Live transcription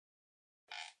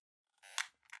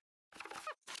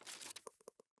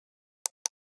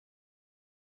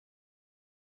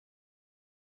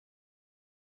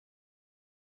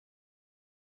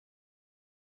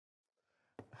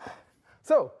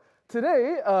So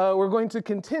today we're going to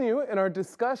continue in our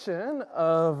discussion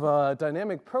of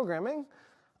dynamic programming.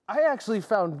 I actually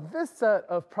found this set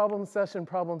of problem session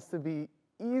problems to be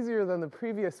easier than the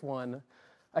previous one.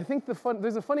 I think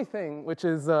there's a funny thing, which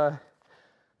is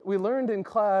we learned in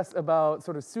class about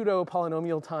sort of pseudo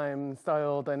polynomial time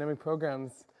style dynamic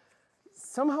programs.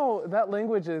 Somehow that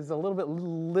language is a little bit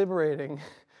liberating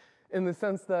in the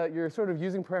sense that you're sort of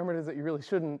using parameters that you really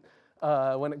shouldn't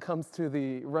when it comes to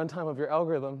the runtime of your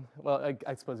algorithm. Well,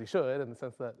 I suppose you should in the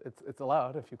sense that it's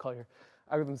allowed if you call your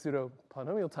algorithm pseudo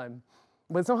polynomial time.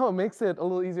 But somehow it makes it a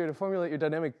little easier to formulate your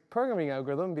dynamic programming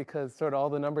algorithm because sort of all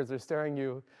the numbers are staring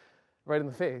you right in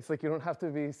the face. Like you don't have to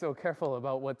be so careful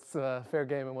about what's fair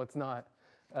game and what's not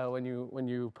when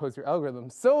you pose your algorithm,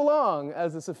 so long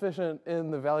as it's sufficient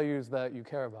in the values that you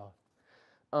care about.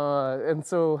 And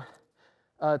so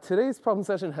today's problem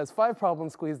session has 5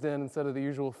 problems squeezed in instead of the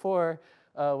usual 4.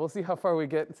 We'll see how far we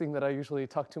get, seeing that I usually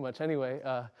talk too much anyway.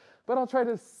 But I'll try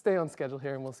to stay on schedule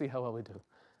here, and we'll see how well we do.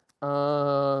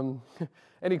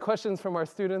 Any questions from our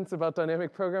students about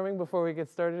dynamic programming before we get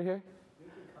started here? We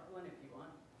can cut one if you want.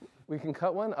 We can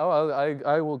cut one? Oh,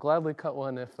 I will gladly cut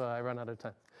one if I run out of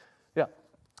time. Yeah.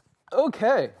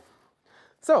 Okay.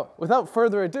 So without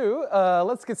further ado,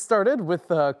 let's get started with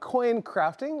coin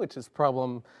crafting, which is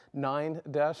problem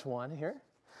 9-1 here.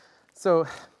 So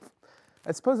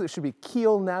I suppose it should be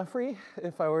Keel Nafri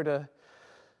if I were to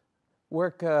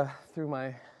work through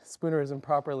my spoonerism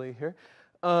properly here.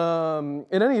 In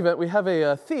any event, we have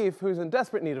a thief who's in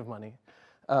desperate need of money,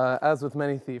 as with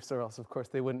many thieves, or else, of course,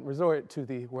 they wouldn't resort to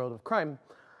the world of crime.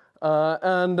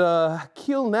 And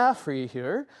Keel Nafri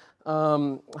here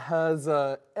has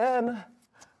n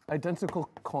identical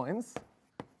coins.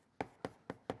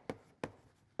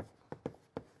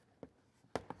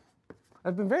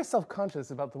 I've been very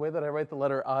self-conscious about the way that I write the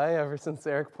letter I ever since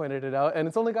Eric pointed it out, and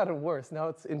it's only gotten worse. Now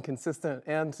it's inconsistent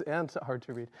and hard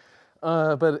to read.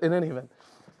 But in any event,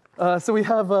 so we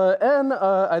have n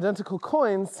identical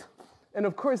coins, and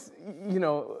of course, you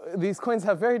know, these coins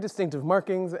have very distinctive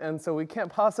markings, and so we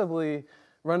can't possibly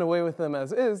run away with them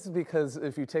as is, because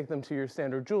if you take them to your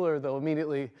standard jeweler, they'll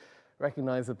immediately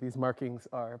recognize that these markings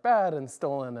are bad and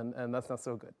stolen, and that's not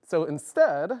so good. So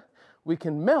instead, we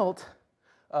can melt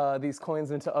these coins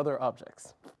into other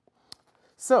objects.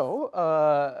 So,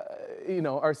 you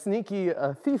know, our sneaky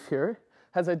thief here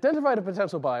has identified a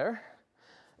potential buyer,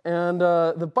 and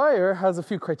the buyer has a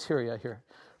few criteria here,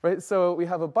 right? So we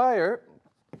have a buyer,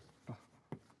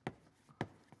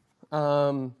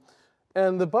 and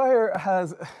the buyer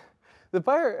has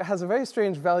a very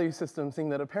strange value system, seeing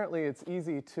that apparently it's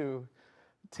easy to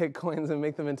take coins and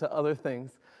make them into other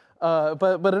things.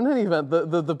 But in any event,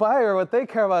 the buyer, what they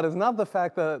care about is not the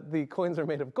fact that the coins are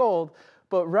made of gold,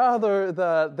 but rather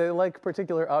that they like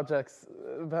particular objects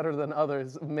better than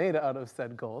others made out of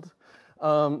said gold.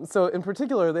 So in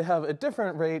particular, they have a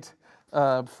different rate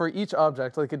for each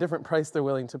object, like a different price they're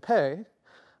willing to pay.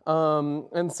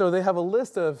 And so they have a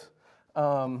list of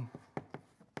n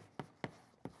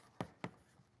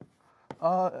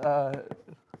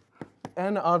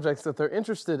objects that they're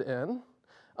interested in,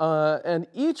 and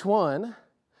each one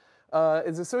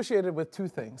is associated with 2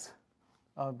 things,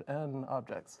 n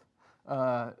objects.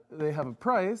 They have a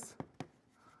price,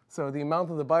 so the amount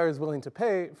that the buyer is willing to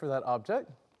pay for that object,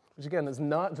 which again is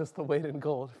not just the weight in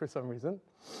gold for some reason.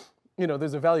 You know,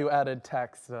 there's a value-added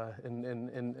tax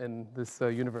in this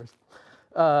universe.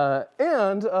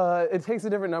 And it takes a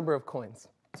different number of coins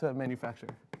to manufacture.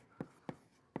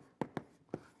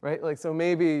 Right? Like, so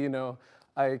maybe, you know,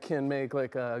 I can make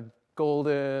like a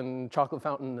golden chocolate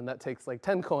fountain, and that takes like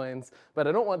 10 coins, but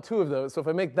I don't want 2 of those. So if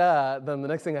I make that, then the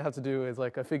next thing I have to do is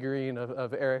like a figurine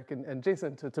of Eric and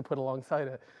Jason to put alongside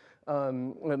it.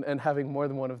 And having more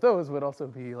than one of those would also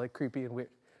be like creepy and weird.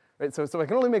 Right? So I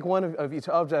can only make one of each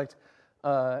object.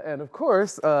 And of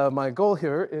course, my goal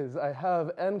here is I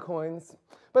have n coins.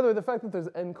 By the way, the fact that there's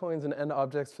n coins and n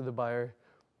objects for the buyer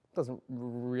doesn't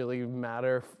really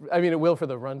matter. I mean, it will for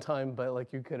the runtime, but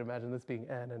like you could imagine this being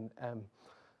n and m.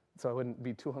 So I wouldn't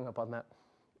be too hung up on that.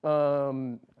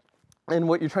 And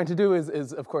what you're trying to do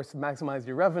is of course, maximize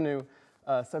your revenue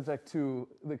subject to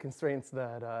the constraints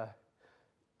that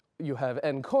you have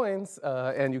n coins,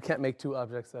 and you can't make 2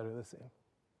 objects that are the same.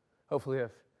 Hopefully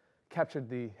I've captured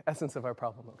the essence of our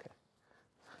problem okay.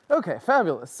 Okay,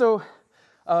 fabulous. So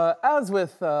as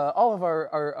with all of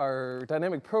our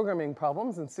dynamic programming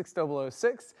problems in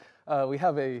 6006, we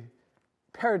have a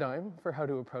paradigm for how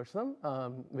to approach them,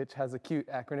 which has a cute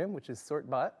acronym, which is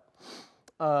SortBot.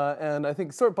 And I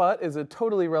think SortBot is a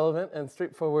totally relevant and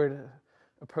straightforward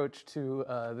approach to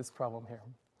this problem here.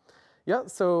 Yeah,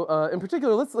 so in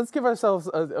particular, let's give ourselves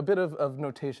a bit of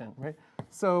notation, right?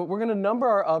 So we're going to number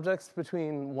our objects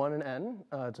between 1 and n,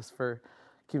 just for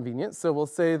convenience. So we'll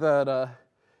say that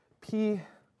Pi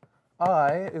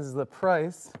is the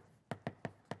price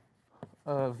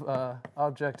of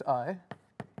object I.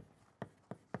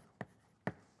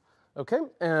 Okay,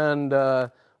 and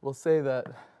we'll say that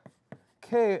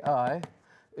Ki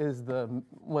is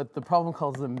what the problem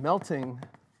calls the melting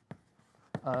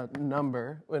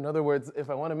number. In other words,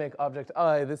 if I want to make object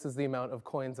I, this is the amount of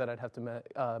coins that I'd have to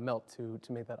melt to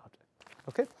make that object.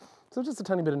 Okay, so just a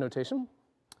tiny bit of notation.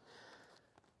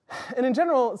 And in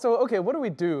general, so okay, what do we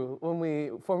do when we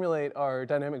formulate our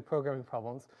dynamic programming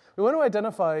problems? We want to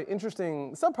identify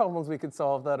interesting subproblems we could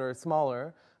solve that are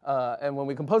smaller, and when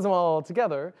we compose them all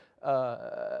together,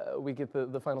 we get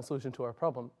the final solution to our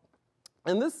problem.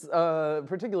 And this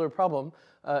particular problem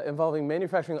involving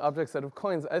manufacturing objects out of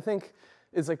coins, I think,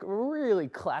 is like a really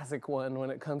classic one when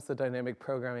it comes to dynamic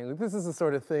programming. Like, this is the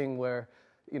sort of thing where,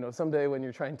 you know, someday when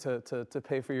you're trying to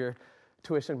pay for your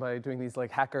tuition by doing these like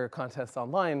hacker contests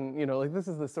online, you know, like this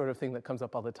is the sort of thing that comes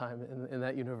up all the time in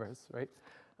that universe, right?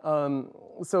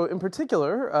 So in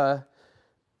particular,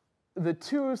 the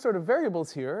two sort of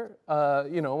variables here,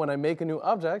 you know, when I make a new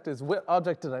object is what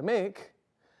object did I make,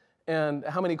 and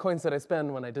how many coins did I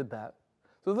spend when I did that?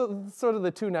 So those are sort of the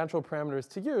two natural parameters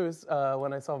to use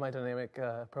when I solve my dynamic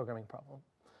programming problem.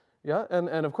 Yeah,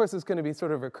 and of course it's going to be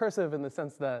sort of recursive in the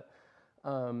sense that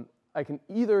I can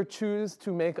either choose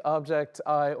to make object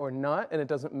I or not, and it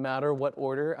doesn't matter what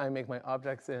order I make my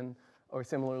objects in, or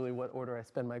similarly what order I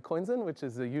spend my coins in, which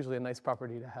is usually a nice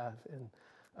property to have in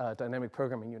dynamic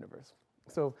programming universe.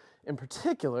 So in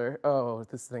particular, oh,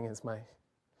 this thing is my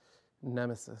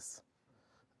nemesis.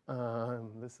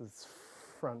 This is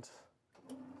front.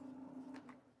 I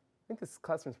think this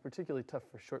classroom is particularly tough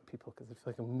for short people because I feel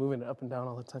like I'm moving it up and down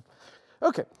all the time.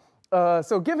 Okay,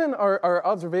 so given our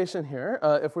observation here,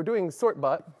 if we're doing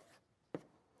sortbot,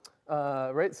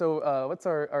 right, so what's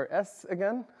our S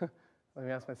again? Let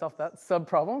me ask myself that.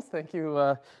 Subproblems, thank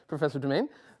you, Professor Domain.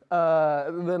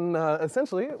 Then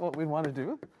essentially what we want to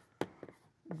do,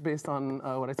 based on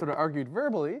what I sort of argued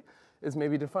verbally, is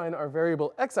maybe define our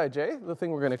variable xij, the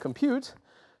thing we're going to compute,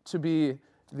 to be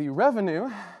the revenue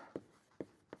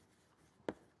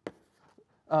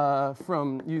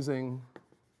from using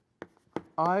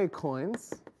I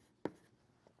coins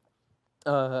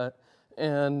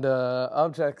and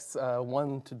objects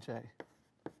 1 to j.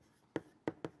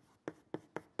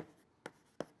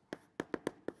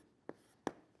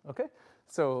 Okay,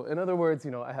 so in other words, you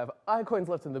know, I have I coins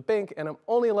left in the bank, and I'm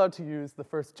only allowed to use the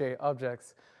first j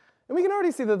objects. And we can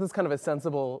already see that this is kind of a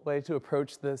sensible way to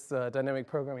approach this dynamic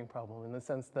programming problem, in the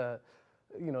sense that,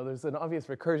 you know, there's an obvious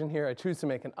recursion here. I choose to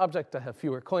make an object, I have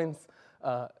fewer coins,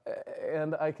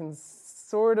 and I can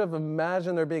sort of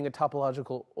imagine there being a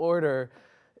topological order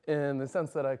in the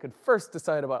sense that I could first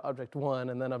decide about object 1,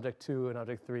 and then object 2, and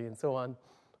object 3, and so on,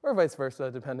 or vice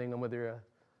versa, depending on whether you're a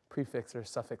prefix or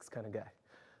suffix kind of guy,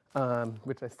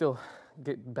 which I still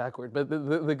get backward. But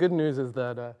the good news is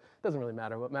that it doesn't really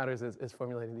matter. What matters is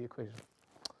formulating the equation.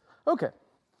 Okay.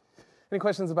 Any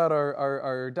questions about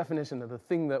our definition of the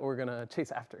thing that we're going to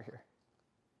chase after here?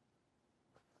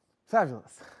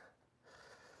 Fabulous.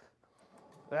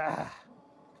 Ah.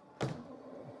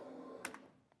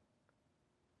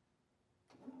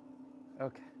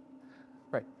 Okay.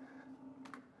 Right.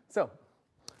 So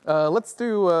let's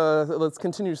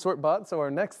continue sortbot. So our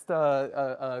next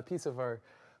piece of our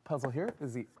puzzle here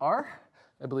is the R.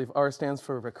 I believe R stands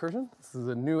for recursion. This is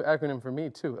a new acronym for me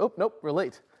too. Oh, nope,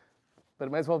 relate. But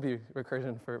it might as well be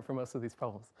recursion for most of these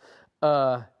problems.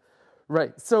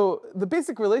 Right, so the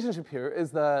basic relationship here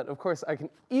is that, of course, I can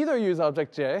either use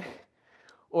object J,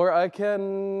 or I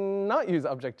can not use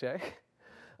object J.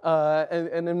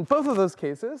 And in both of those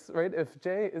cases, right, if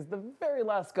J is the very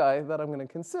last guy that I'm going to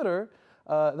consider,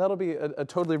 that'll be a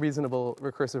totally reasonable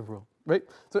recursive rule, right?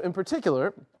 So in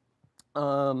particular,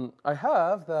 I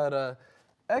have that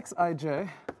xij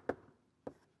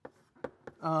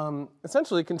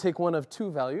essentially can take one of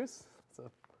two values. So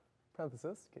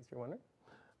parenthesis, in case you're wondering.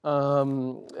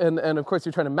 And of course,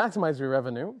 you're trying to maximize your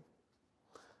revenue.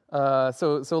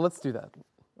 So let's do that.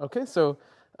 Okay, so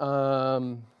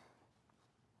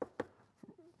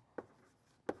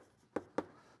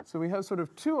so we have sort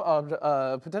of two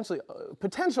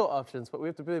potential options, but we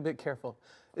have to be a bit careful.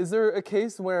 Is there a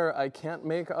case where I can't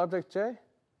make object J?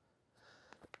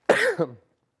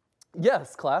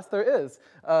 Yes, class, there is,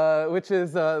 which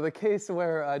is the case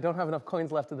where I don't have enough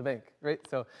coins left in the bank, right?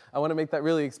 So I want to make that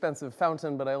really expensive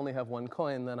fountain, but I only have one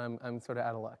coin, then I'm sort of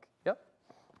out of luck. Yep.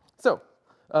 So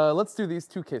let's do these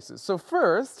two cases. So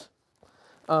first,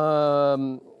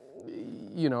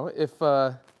 You know, if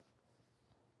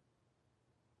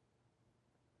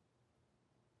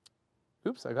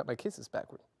oops, I got my cases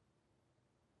backward.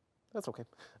 That's okay.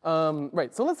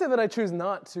 Right, so let's say that I choose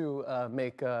not to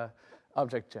make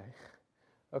object J.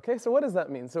 Okay, so what does that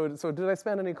mean? So did I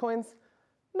spend any coins?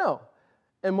 No.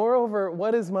 And moreover,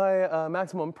 what is my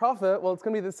maximum profit? Well, it's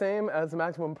going to be the same as the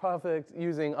maximum profit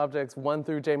using objects 1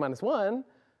 through j minus 1,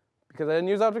 because I didn't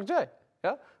use object j.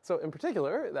 Yeah? So in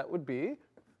particular, that would be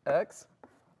x.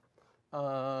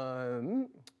 Let's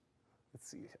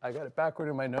see. I got it backward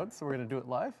in my notes, so we're going to do it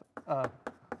live,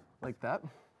 like that.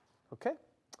 Okay?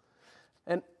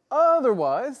 And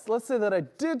otherwise, let's say that I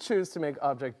did choose to make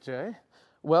object j.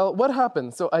 Well, what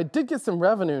happened? So I did get some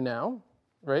revenue now,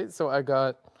 right? So I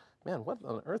got, man, what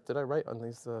on earth did I write on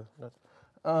these notes?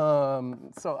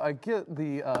 So I get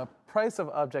the price of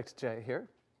object j here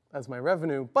as my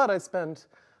revenue, but I spent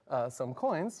some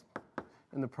coins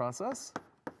in the process.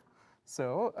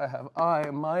 So I have I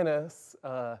minus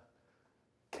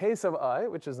k sub I,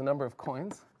 which is the number of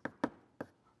coins.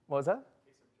 What was that? K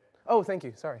sub j. Oh, thank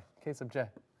you. Sorry, k sub j.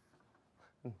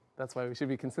 That's why we should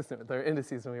be consistent with our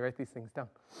indices when we write these things down.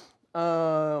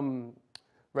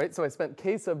 Right, so I spent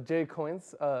k sub j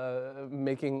coins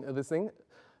making this thing,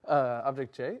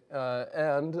 object j,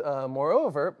 and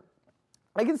moreover,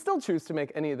 I can still choose to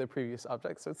make any of the previous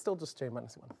objects, so it's still just j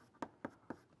minus 1.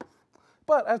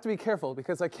 But I have to be careful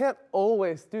because I can't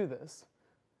always do this.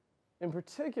 In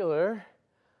particular,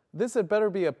 this had better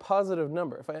be a positive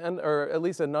number, if I end, or at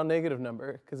least a non-negative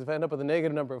number, because if I end up with a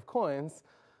negative number of coins,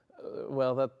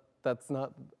 well, that's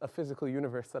not a physical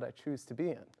universe that I choose to be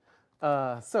in.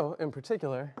 So in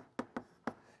particular,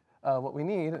 what we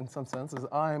need, in some sense, is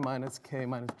I minus k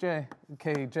minus j,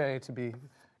 kj to be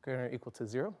greater than or equal to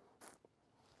 0.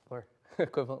 Or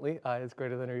equivalently, I is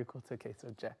greater than or equal to k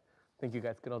sub j. I think you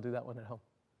guys could all do that one at home.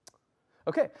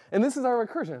 Okay, and this is our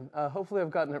recursion. Hopefully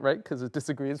I've gotten it right, because it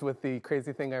disagrees with the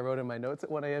crazy thing I wrote in my notes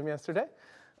at 1 a.m. yesterday.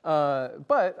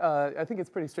 But I think it's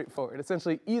pretty straightforward.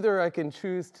 Essentially, either I can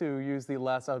choose to use the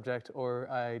last object or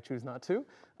I choose not to.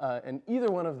 And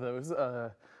either one of those,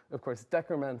 of course,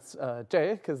 decrements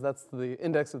j, because that's the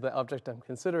index of the object I'm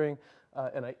considering.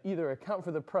 And I either account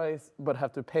for the price but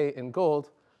have to pay in gold,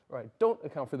 or I don't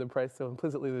account for the price, so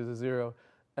implicitly there's a 0,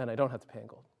 and I don't have to pay in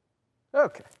gold.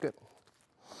 Okay, good.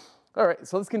 All right,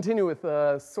 so let's continue with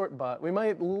sortbot. We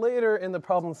might later in the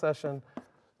problem session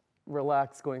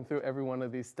relax going through every one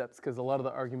of these steps because a lot of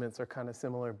the arguments are kind of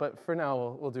similar, but for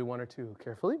now we'll do one or two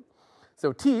carefully.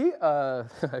 So T, I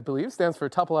believe, stands for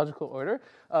topological order,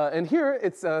 and here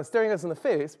it's staring us in the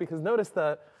face because notice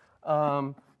that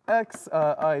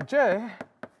xij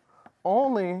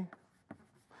only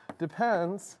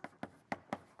depends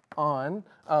on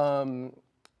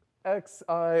x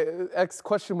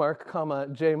question mark comma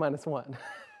j minus 1.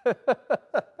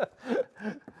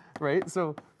 Right?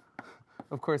 So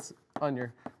of course, on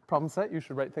your problem set, you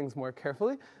should write things more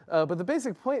carefully. But the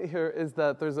basic point here is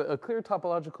that there's a clear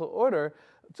topological order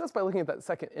just by looking at that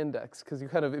second index. Because you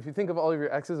kind of, if you think of all of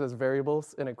your x's as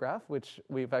variables in a graph, which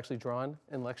we've actually drawn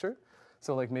in lecture,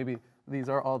 so like maybe these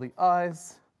are all the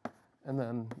i's, and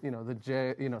then the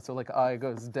j, so like I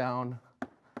goes down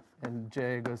and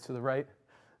j goes to the right,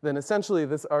 then essentially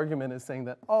this argument is saying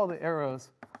that all the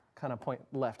arrows kind of point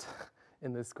left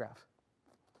in this graph.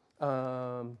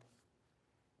 I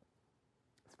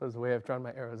suppose the way I've drawn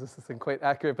my arrows, this isn't quite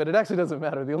accurate, but it actually doesn't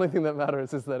matter. The only thing that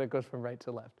matters is that it goes from right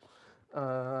to left. But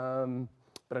I'm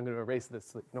going to erase this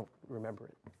so that you don't remember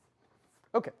it.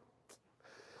 Okay.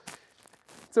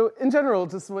 So in general,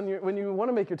 just when you want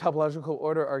to make your topological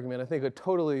order argument, I think a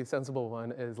totally sensible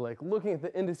one is like looking at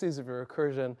the indices of your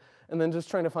recursion and then just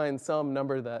trying to find some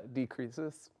number that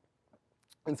decreases.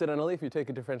 Incidentally, if you take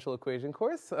a differential equation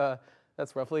course,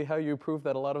 that's roughly how you prove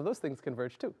that a lot of those things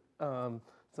converge too.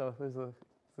 So there's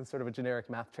sort of a generic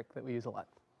math trick that we use a lot.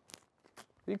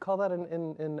 Do you call that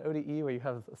in ODE where you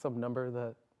have some number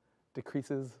that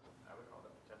decreases? I would call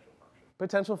that potential function.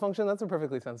 Potential function, that's a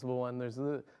perfectly sensible one.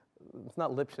 It's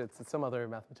not Lipschitz, it's some other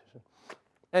mathematician.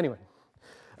 Anyway,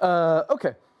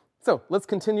 okay, so let's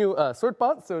continue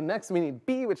sortbot. So next we need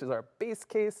B, which is our base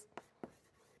case.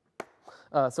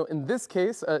 So in this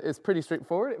case, it's pretty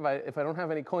straightforward. If I don't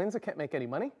have any coins, I can't make any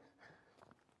money.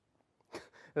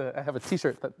 I have a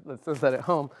T-shirt that says that at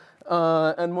home.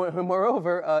 And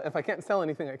moreover, if I can't sell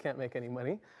anything, I can't make any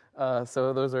money.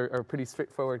 So those are pretty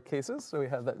straightforward cases. So we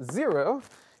have that 0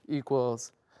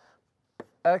 equals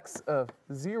x of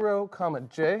 0 comma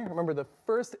j. Remember, the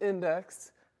first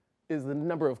index is the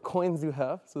number of coins you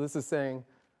have. So this is saying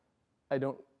I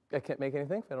can't make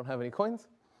anything if I don't have any coins.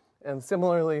 And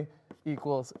similarly,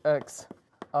 equals x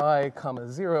I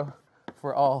comma 0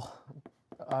 for all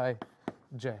I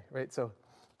j, right? So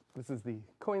this is the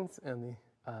coins and the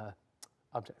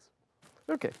objects.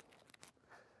 Okay.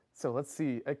 So let's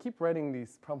see. I keep writing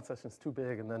these problem sessions too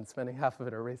big and then spending half of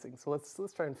it erasing. So let's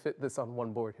try and fit this on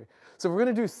one board here. So we're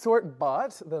going to do sort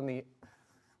bot, then the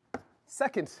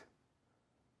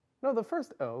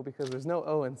first O, because there's no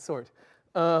O in sort,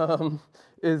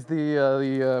 is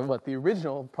the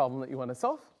original problem that you want to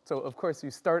solve. So of course you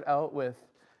start out with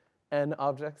n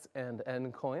objects and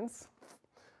n coins.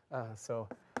 So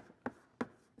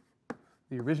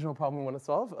the original problem we want to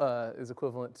solve is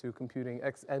equivalent to computing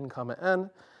xn comma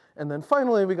n. And then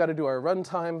finally, we got to do our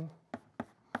runtime.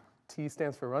 T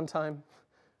stands for runtime,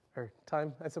 or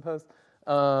time, I suppose.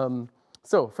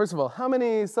 So first of all, how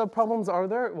many subproblems are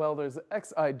there? Well, there's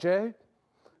xij.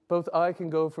 Both I can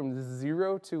go from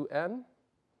 0 to n.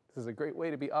 This is a great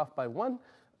way to be off by 1.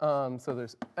 So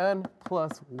there's n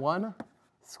plus 1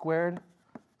 squared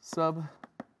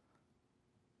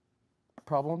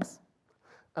subproblems.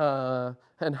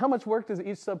 And how much work does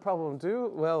each subproblem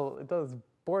do? Well, it does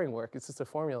boring work. It's just a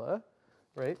formula,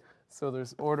 right? So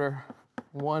there's order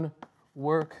 1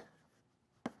 work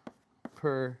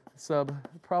per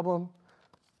subproblem.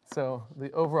 So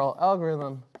the overall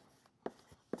algorithm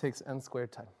takes n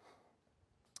squared time.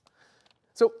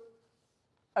 So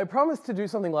I promised to do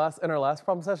something in our last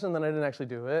problem session, then I didn't actually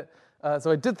do it.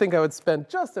 So I did think I would spend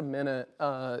just a minute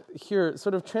here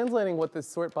sort of translating what this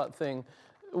sortbot thing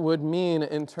would mean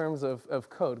in terms of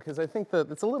code, because I think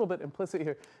that it's a little bit implicit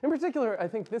here. In particular, I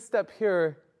think this step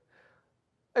here,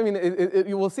 I mean,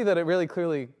 you will see that it really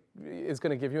clearly is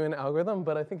going to give you an algorithm,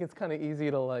 but I think it's kind of easy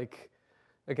to, like,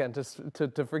 again, just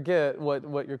to forget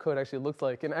what your code actually looks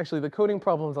like. And actually, the coding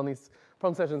problems on these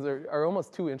problem sessions are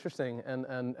almost too interesting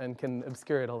and can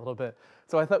obscure it a little bit.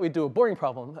 So I thought we'd do a boring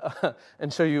problem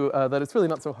and show you that it's really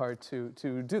not so hard to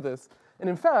do this. And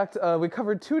in fact, we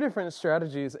covered 2 different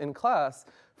strategies in class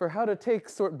for how to take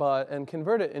sortbot and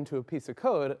convert it into a piece of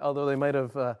code, although they might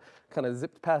have kind of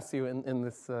zipped past you in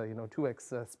this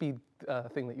 2x speed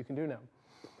thing that you can do now.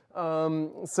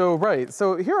 So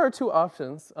here are 2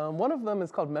 options. One of them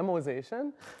is called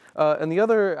memoization, and the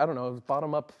other, I don't know,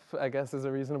 bottom up, I guess, is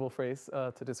a reasonable phrase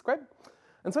to describe.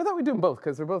 And so I thought we'd do them both,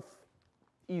 because they're both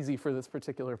easy for this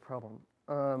particular problem.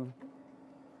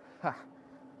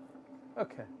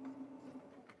 Okay.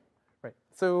 Right.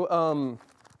 So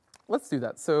let's do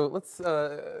that. So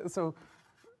so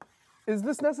is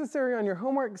this necessary on your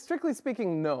homework? Strictly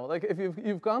speaking, no. Like if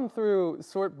you've gone through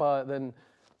sortbot, then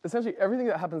essentially everything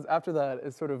that happens after that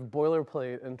is sort of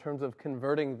boilerplate in terms of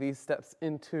converting these steps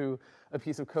into a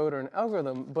piece of code or an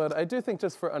algorithm. But I do think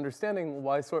just for understanding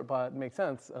why sortbot makes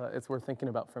sense, it's worth thinking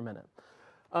about for a minute.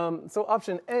 So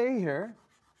option A here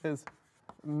is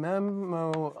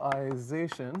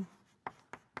memoization.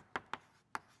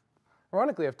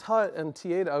 Ironically, I've taught and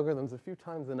TA'd algorithms a few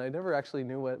times, and I never actually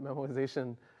knew what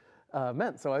memoization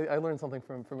meant. So I learned something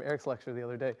from Eric's lecture the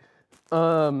other day.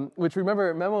 Which,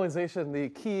 remember, memoization, the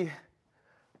key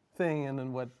thing, and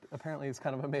then what apparently is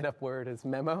kind of a made-up word, is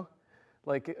memo.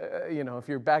 Like, if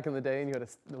you're back in the day and you had a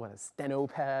steno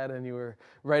pad and you were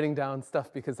writing down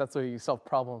stuff because that's where you solve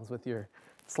problems with your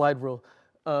slide rule,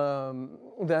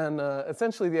 then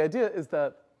essentially the idea is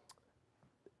that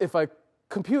if I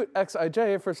compute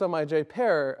xij for some ij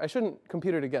pair, I shouldn't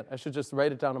compute it again. I should just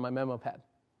write it down on my memo pad.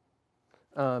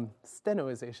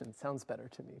 Stenoization sounds better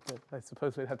to me, but I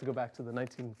suppose we'd have to go back to the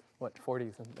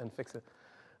 1940s and fix it.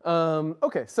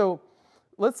 Okay, so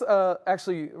let's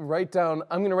actually write down.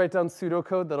 I'm going to write down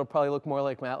pseudocode that'll probably look more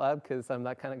like MATLAB because I'm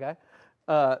that kind of guy.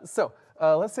 So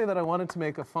let's say that I wanted to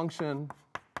make a function,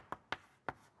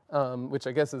 which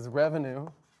I guess is revenue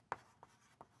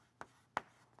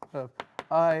of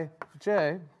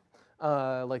ij,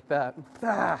 like that.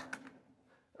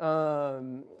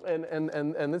 And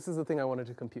this is the thing I wanted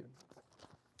to compute.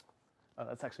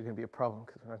 That's actually going to be a problem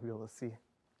because we're not going to be able to see.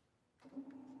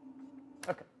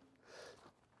 Okay.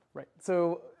 Right.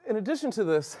 So in addition to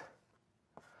this,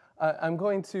 I'm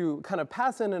going to kind of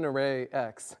pass in an array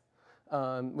x,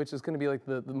 which is going to be like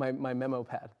my memo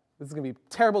pad. This is going to be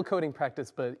terrible coding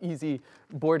practice, but easy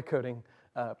board coding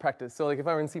practice. So like if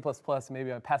I were in C++,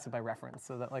 maybe I'd pass it by reference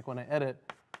so that like when I edit,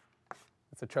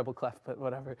 it's a treble clef, but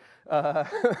whatever. When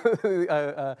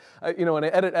I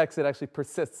edit x, it actually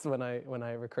persists when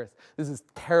I recurse. This is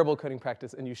terrible coding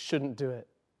practice, and you shouldn't do it,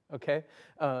 okay?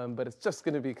 But it's just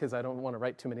going to be because I don't want to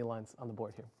write too many lines on the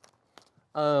board here.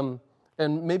 And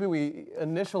maybe we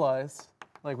initialize,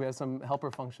 like we have some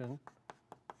helper function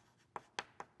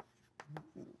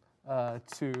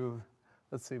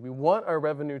let's see, we want our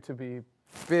revenue to be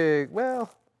big. Well,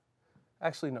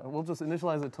 Actually, no, we'll just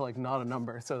initialize it to like not a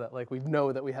number so that like we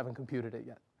know that we haven't computed it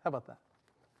yet. How about that?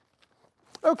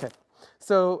 Okay,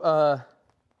 so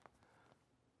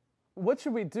what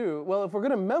should we do? Well, if we're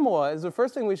going to memoize, the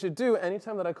first thing we should do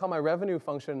anytime that I call my revenue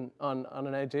function on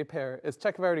an IJ pair is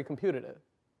check if I already computed it.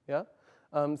 Yeah?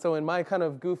 So in my kind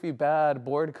of goofy, bad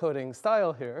board coding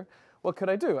style here, what could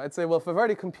I do? I'd say, well, if I've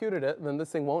already computed it, then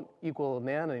this thing won't equal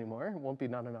nan anymore. It won't be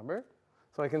not a number.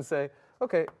 So I can say,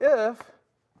 okay, if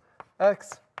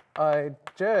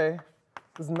xij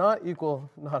does not equal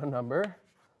not a number,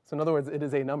 so in other words, it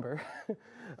is a number,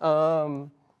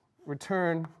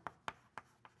 return.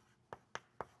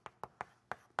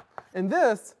 And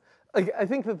this, like, I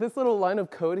think that this little line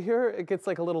of code here, it gets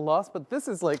like a little lost, but this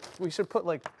is like, we should put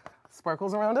like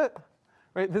sparkles around it,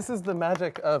 right? This is the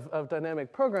magic of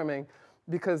dynamic programming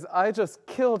because I just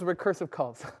killed recursive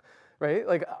calls, right?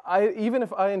 Like, even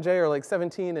if I and j are like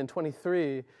 17 and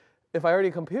 23, if I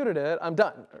already computed it, I'm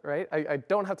done, right? I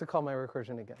don't have to call my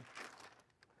recursion again.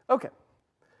 Okay,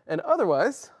 and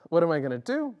otherwise, what am I going to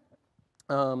do?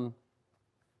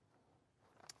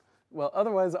 Well,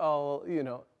 otherwise I'll,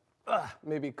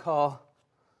 maybe call,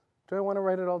 do I want to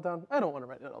write it all down? I don't want to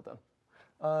write it all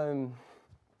down.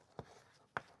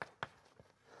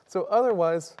 So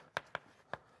otherwise,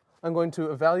 I'm going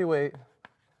to evaluate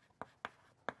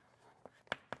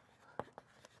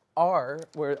R,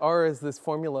 where R is this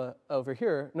formula over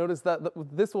here. Notice that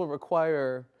this will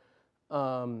require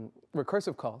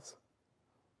recursive calls,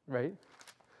 right?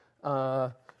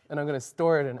 And I'm going to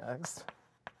store it in X,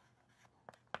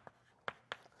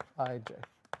 ij,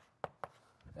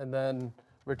 and then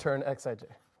return xij.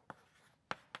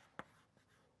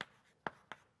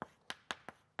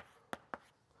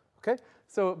 Okay,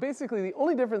 so basically the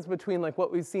only difference between like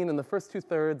what we've seen in the first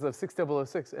 2/3 of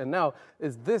 6006 and now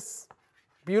is this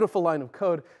beautiful line of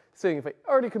code saying if I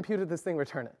already computed this thing,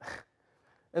 return it.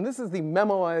 And this is the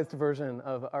memoized version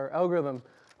of our algorithm.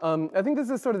 I think this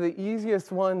is sort of the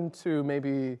easiest one to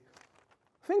maybe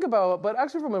think about, but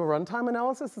actually from a runtime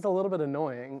analysis, it's a little bit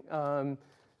annoying.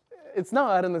 It's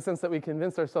not in the sense that we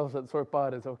convinced ourselves that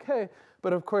sortbot is okay,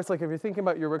 but of course, like if you're thinking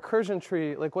about your recursion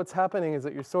tree, like what's happening is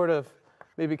that you're sort of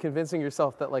maybe convincing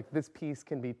yourself that like this piece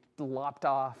can be lopped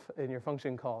off in your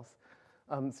function calls.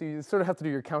 So you sort of have to do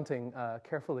your counting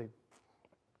carefully.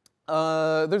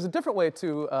 There's a different way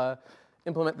to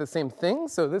implement the same thing.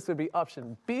 So this would be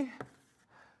option B.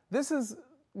 This is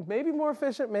maybe more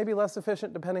efficient, maybe less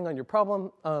efficient, depending on your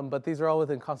problem. But these are all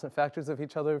within constant factors of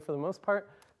each other for the most part.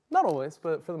 Not always,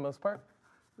 but for the most part.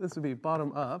 This would be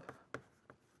bottom up.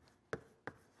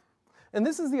 And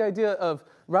this is the idea of,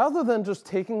 rather than just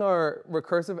taking our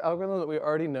recursive algorithm that we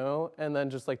already know and then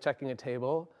just like checking a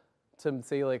table to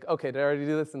say like, okay, did I already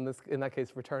do this? In that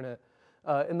case, return it.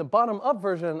 In the bottom up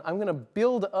version, I'm going to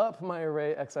build up my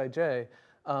array xij.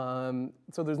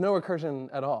 So there's no recursion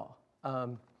at all.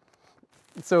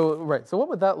 So what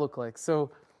would that look like?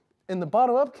 So in the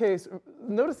bottom up case,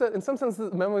 notice that in some sense,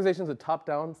 the memoization is a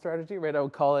top-down strategy, right? I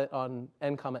would call it on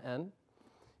n comma n.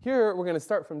 Here, we're going to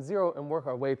start from 0 and work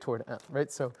our way toward n, right?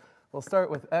 So we'll start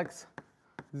with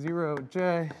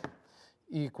x0j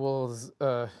equals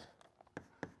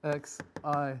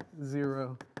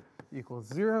xi0 equals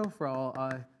 0 for all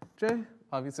ij.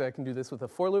 Obviously, I can do this with a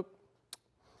for loop.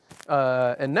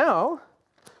 And now,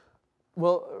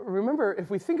 well, remember, if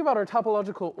we think about our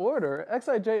topological order,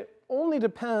 xij only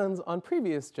depends on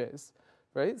previous j's,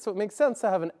 right? So it makes sense to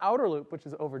have an outer loop, which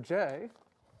is over j.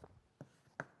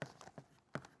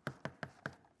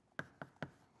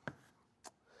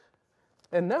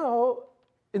 And now,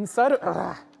 inside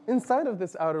of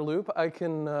this outer loop, I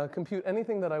can compute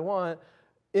anything that I want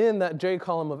in that j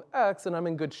column of x, and I'm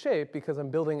in good shape because I'm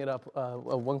building it up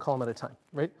one column at a time,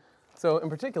 right? So in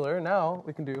particular, now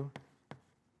we can do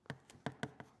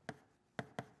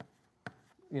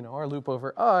our loop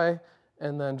over I,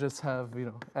 and then just have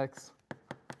x,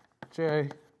 j,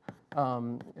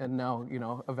 and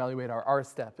now evaluate our R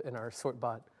step in our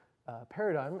sortbot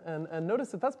paradigm. And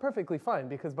notice that that's perfectly fine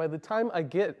because by the time I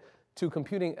get to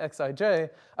computing xij,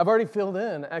 I've already filled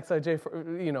in xij for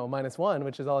 -1,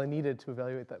 which is all I needed to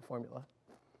evaluate that formula.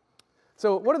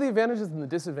 So what are the advantages and the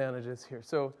disadvantages here?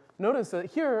 So notice that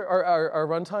here our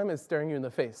runtime is staring you in the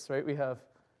face, right? We have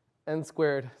n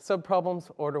squared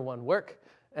subproblems, order 1 work,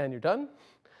 and you're done.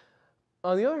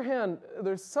 On the other hand,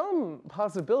 there's some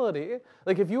possibility,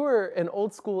 like if you were an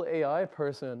old school AI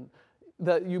person,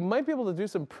 that you might be able to do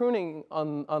some pruning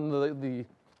on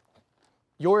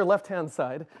your left-hand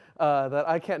side that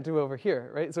I can't do over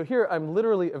here, right? So here I'm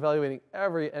literally evaluating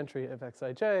every entry of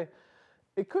xij.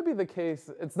 It could be the case,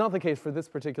 it's not the case for this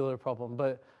particular problem,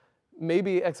 but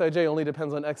maybe xij only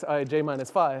depends on xij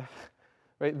minus 5,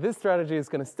 right? This strategy is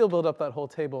going to still build up that whole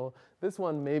table. This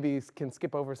one maybe can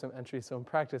skip over some entries, so in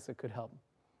practice it could help.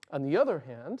 On the other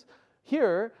hand,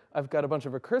 here I've got a bunch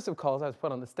of recursive calls I've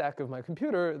put on the stack of my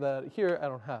computer that here I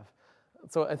don't have.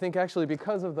 So I think actually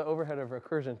because of the overhead of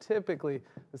recursion, typically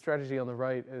the strategy on the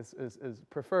right is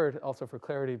preferred also for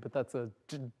clarity, but that's a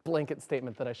blanket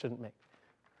statement that I shouldn't make.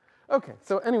 Okay,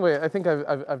 so anyway, I think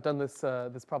I've done this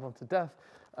problem to death.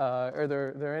 Are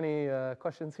there any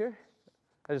questions here?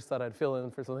 I just thought I'd fill in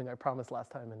for something I promised last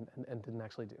time and didn't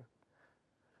actually do.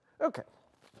 Okay,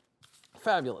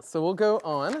 fabulous. So we'll go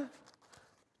on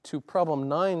to problem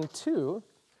 9.2.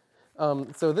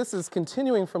 So this is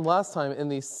continuing from last time in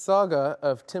the saga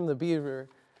of Tim the Beaver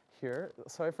here.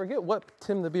 So I forget what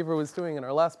Tim the Beaver was doing in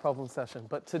our last problem session,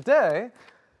 but today,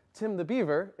 Tim the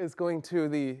Beaver is going to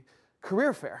the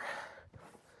career fair.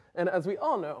 And as we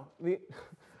all know, the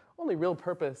only real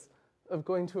purpose of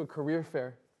going to a career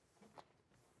fair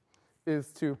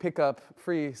is to pick up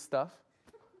free stuff.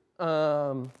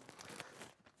 You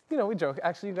know, we joke.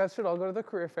 Actually, you guys should all go to the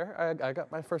career fair. I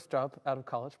got my first job out of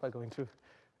college by going to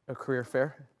a career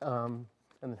fair and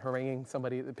then haranguing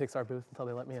somebody that picks our booth until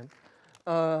they let me in.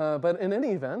 But in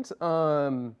any event,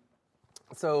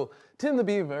 so Tim the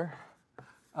Beaver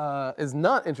is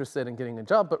not interested in getting a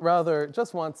job, but rather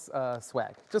just wants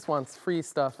swag, just wants free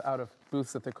stuff out of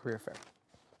booths at the career fair.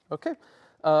 Okay,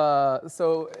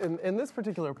 so in this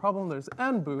particular problem, there's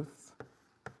n booths.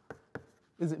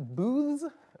 Is it booths?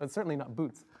 It's certainly not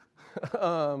boots.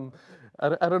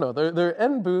 I don't know. There are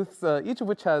n booths, each of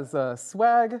which has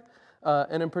swag,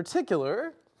 and in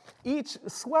particular, each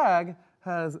swag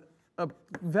has a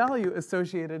value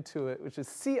associated to it, which is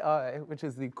Ci, which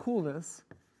is the coolness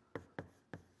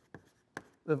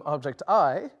of object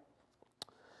I.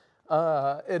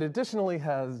 It additionally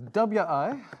has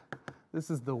Wi. This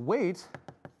is the weight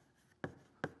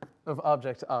of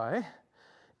object I.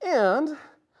 And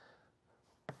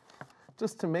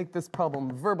just to make this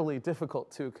problem verbally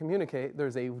difficult to communicate,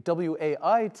 there's a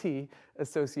WAIT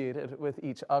associated with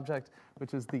each object,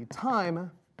 which is the time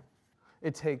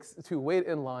it takes to wait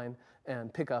in line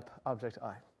and pick up object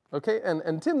I. Okay,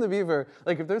 and Tim the Beaver,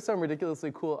 like if there's some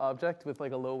ridiculously cool object with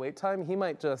like a low wait time, he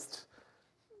might just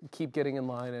keep getting in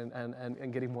line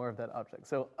and getting more of that object.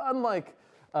 So unlike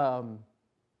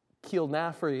Keel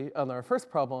Nafri on our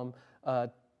first problem,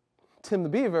 Tim the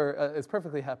Beaver is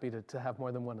perfectly happy to have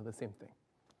more than one of the same thing.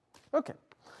 Okay.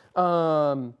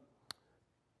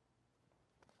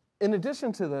 In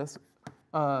addition to this,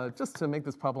 just to make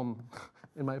this problem,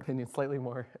 in my opinion, slightly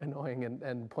more annoying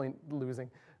and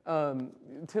point-losing,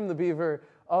 Tim the Beaver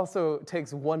also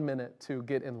takes 1 minute to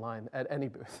get in line at any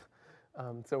booth.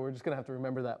 So we're just going to have to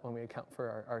remember that when we account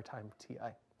for our time Ti.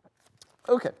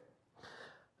 Okay.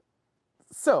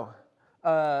 So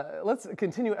let's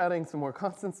continue adding some more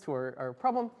constants to our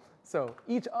problem. So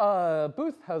each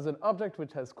booth has an object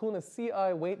which has coolness Ci,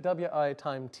 weight Wi,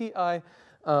 time Ti.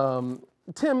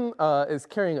 Tim is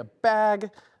carrying a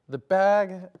bag. The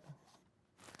bag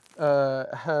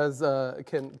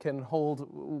can hold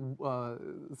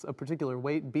a particular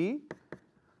weight B.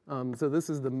 So this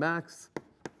is the max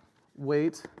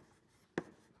weight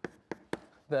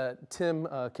that Tim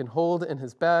can hold in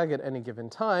his bag at any given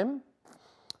time.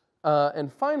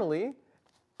 And finally,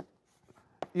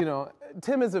 you know,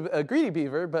 Tim is a greedy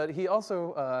beaver, but he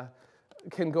also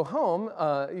can go home,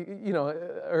 you know,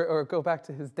 or go back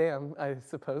to his dam, I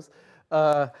suppose,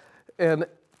 and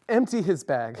empty his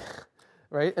bag,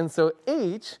 right? And so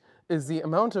H is the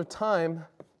amount of time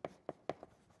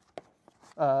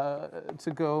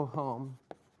to go home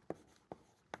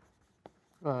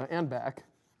and back,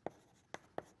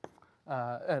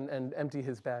 and empty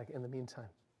his bag in the meantime.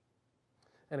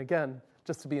 And again,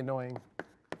 just to be annoying,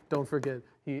 don't forget,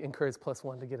 he incurs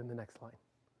 +1 to get in the next line.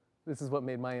 This is what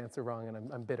made my answer wrong,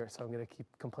 and I'm bitter, so I'm going to keep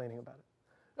complaining about it.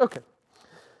 Okay.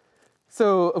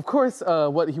 So, of course,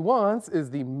 what he wants is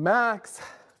the max,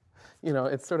 you know,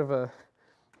 it's sort of a,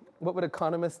 what would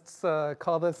economists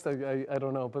call this? I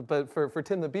don't know, but for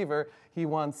Tim the Beaver, he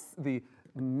wants the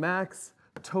max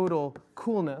total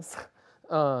coolness,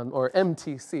 or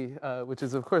MTC, which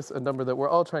is, of course, a number that we're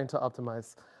all trying to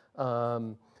optimize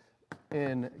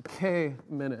in K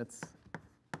minutes.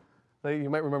 Like, you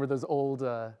might remember those old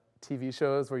TV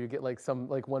shows where you get like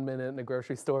 1 minute in a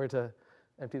grocery store to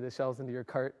empty the shelves into your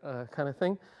cart kind of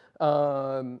thing.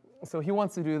 So he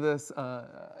wants to do this,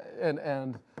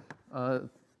 and the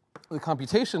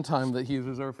computation time that he's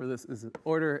reserved for this is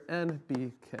order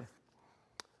NBK.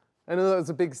 I know that was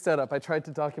a big setup. I tried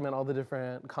to document all the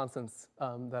different constants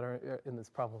that are in this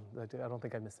problem. I don't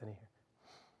think I missed any here.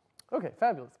 Okay,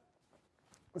 fabulous.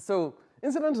 So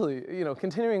incidentally, you know,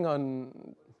 continuing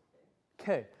on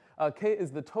K. K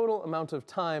is the total amount of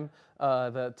time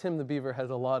that Tim the beaver has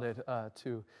allotted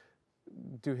to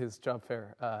do his job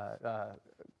fair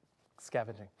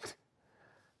scavenging.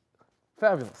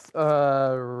 Fabulous.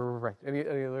 Right. Any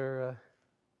other?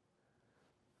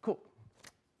 Cool.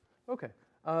 Okay.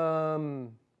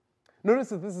 Notice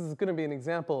that this is going to be an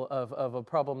example of a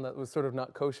problem that was sort of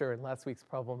not kosher in last week's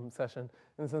problem session,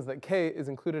 in the sense that K is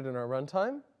included in our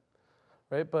runtime,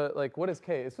 right? But like, what is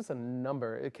K? It's just a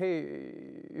number.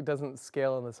 K doesn't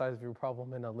scale in the size of your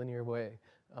problem in a linear way.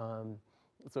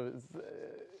 So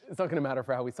it's not going to matter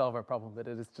for how we solve our problem, but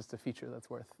it is just a feature that's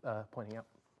worth pointing out.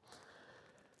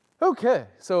 Okay,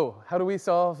 so how do we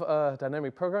solve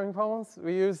dynamic programming problems?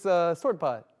 We use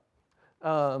sortbot,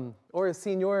 or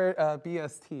senior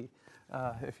BST,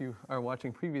 if you are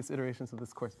watching previous iterations of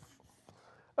this course.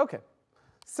 Okay,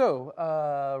 so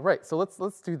right, so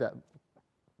let's do that.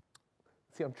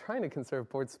 See, I'm trying to conserve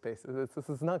board space. This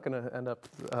is not going to end up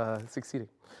succeeding.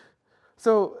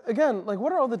 So again, like,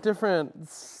 what are all the different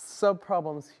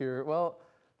sub-problems here? Well,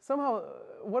 somehow,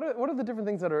 what are the different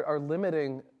things that are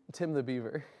limiting Tim the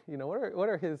beaver? You know, what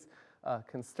are his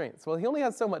constraints? Well, he only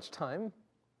has so much time,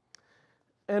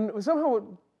 and somehow,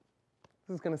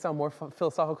 this is going to sound more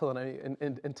philosophical than I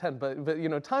intend, but you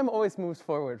know, time always moves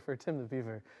forward for Tim the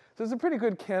beaver. So it's a pretty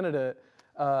good candidate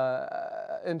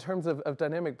in terms of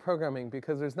dynamic programming,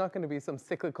 because there's not going to be some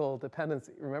cyclical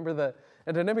dependency. Remember that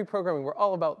in dynamic programming, we're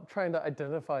all about trying to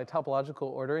identify topological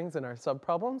orderings in our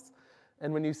subproblems.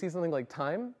 And when you see something like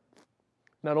time,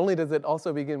 not only does it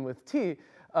also begin with t,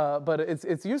 but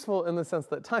it's useful in the sense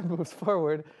that time moves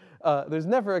forward. There's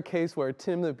never a case where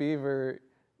Tim the beaver,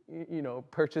 you know,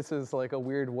 purchases like a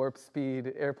weird warp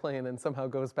speed airplane and somehow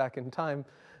goes back in time.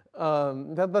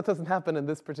 That doesn't happen in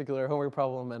this particular homework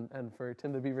problem, and for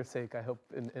Tim the beaver's sake, I hope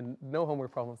in no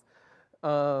homework problems.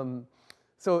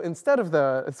 So instead of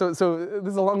so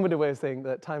this is a long-winded way of saying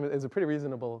that time is a pretty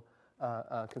reasonable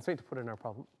constraint to put in our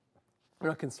problem.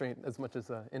 Not constraint as much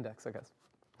as index, I guess.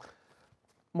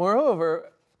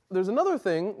 Moreover, there's another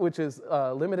thing which is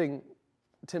limiting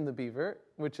Tim the beaver,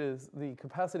 which is the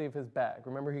capacity of his bag.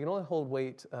 Remember, he can only hold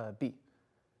weight B.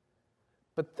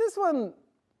 But this one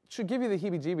should give you the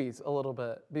heebie-jeebies a little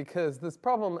bit, because this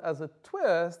problem, as a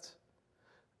twist,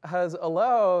 has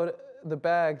allowed the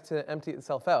bag to empty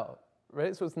itself out,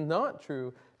 right? So it's not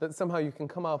true that somehow you can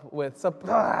come up with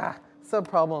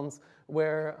sub-problems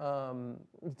where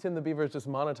Tim the beaver is just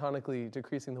monotonically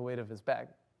decreasing the weight of his bag.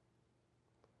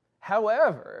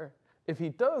 However, if he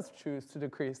does choose to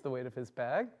decrease the weight of his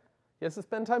bag, he has to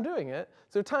spend time doing it.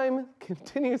 So time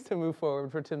continues to move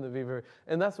forward for Tim the beaver,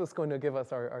 and that's what's going to give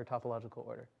us our topological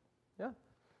order. Yeah?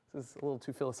 This is a little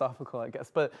too philosophical, I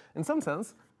guess. But in some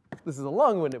sense, this is a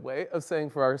long-winded way of saying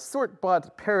for our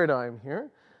sortbot paradigm here,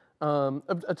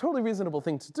 a totally reasonable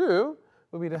thing to do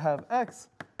would be to have x,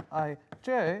 I,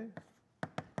 j.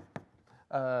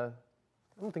 I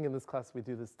don't think in this class we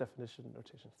do this definition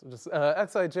notation. So just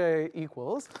xij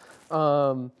equals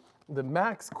the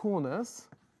max coolness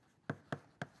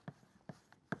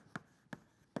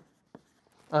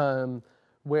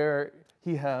where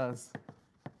he has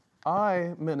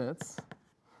I minutes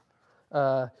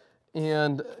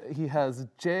and he has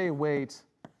j weight.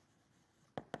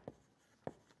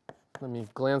 Let me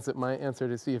glance at my answer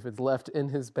to see if it's left in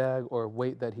his bag or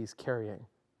weight that he's carrying.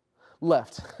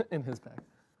 Left in his bag.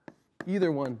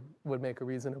 Either one would make a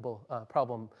reasonable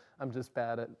problem. I'm just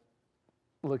bad at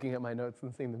looking at my notes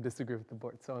and seeing them disagree with the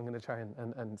board, so I'm going to try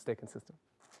and stay consistent.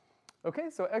 Okay,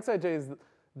 so xij is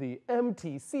the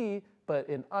MTC, but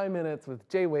in I minutes with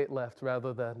j weight left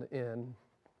rather than in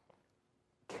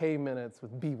k minutes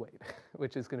with b weight,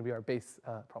 which is going to be our base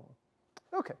problem.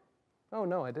 Okay. Oh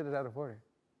no, I did it out of order.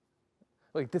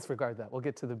 Wait, disregard that. We'll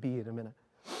get to the b in a minute.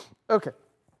 Okay.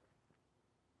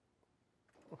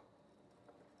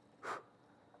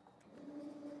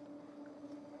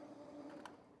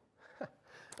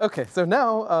 Okay, so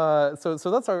now, so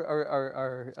that's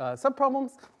our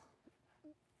subproblems.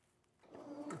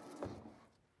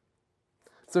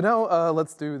 So now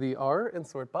let's do the R in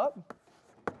sortbot.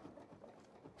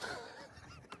 I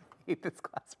hate this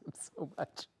classroom so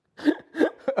much.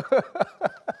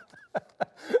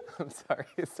 I'm sorry.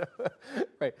 So,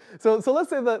 right. So let's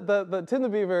say that Tim the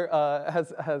beaver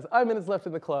has I minutes left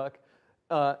in the clock,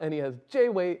 and he has j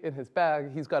weight in his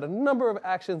bag. He's got a number of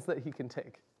actions that he can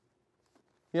take.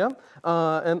 Yeah?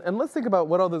 And let's think about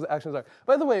what all those actions are.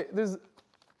 By the way, there's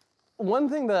one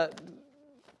thing that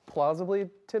plausibly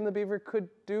Tim the beaver could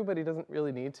do, but he doesn't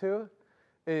really need to,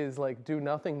 is like do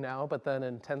nothing now, but then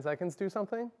in 10 seconds do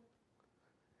something.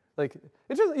 Like,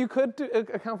 it just, you could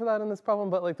account for that in this problem,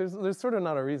 but like there's sort of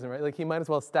not a reason, right? Like he might as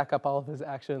well stack up all of his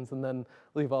actions and then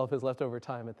leave all of his leftover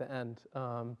time at the end.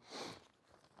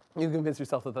 You convince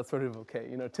yourself that that's sort of okay.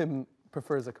 You know, Tim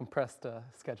prefers a compressed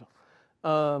schedule.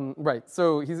 Right,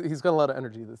 so he's got a lot of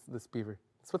energy, this beaver.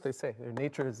 That's what they say. Their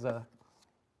nature is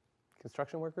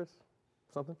construction workers,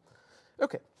 something.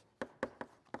 Okay,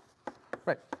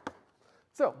 right.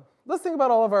 So let's think about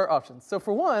all of our options. So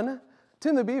for one,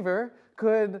 Tim the beaver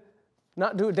could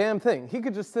not do a damn thing. He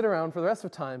could just sit around for the rest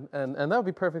of time, and that would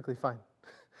be perfectly fine.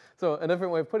 So a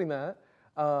different way of putting that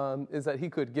is that he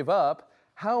could give up.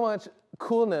 How much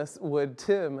coolness would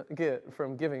Tim get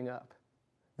from giving up?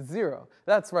 0.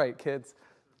 That's right, kids.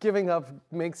 Giving up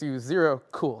makes you 0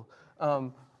 cool.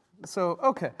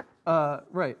 Okay,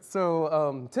 right.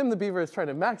 So Tim the beaver is trying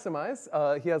to maximize.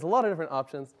 He has a lot of different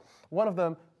options. One of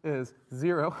them is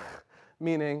 0,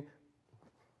 meaning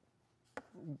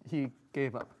he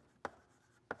gave up.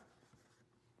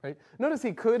 Right? Notice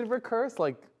he could recurse,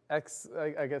 like x,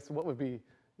 I guess what would be,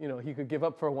 you know, he could give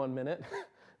up for 1 minute,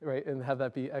 right, and have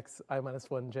that be x I minus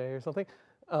 1j or something.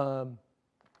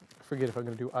 Forget if I'm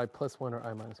going to do I plus 1 or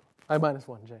I minus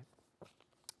 1j.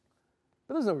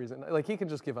 But there's no reason. Like, he can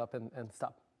just give up and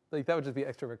stop. Like, that would just be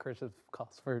extra recursive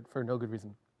costs for no good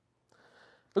reason.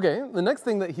 Okay, the next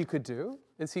thing that he could do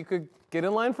is he could get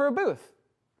in line for a booth,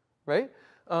 right?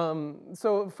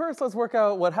 So first, let's work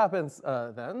out what happens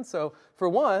then. So for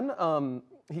one,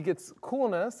 he gets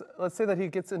coolness. Let's say that he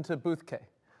gets into booth K.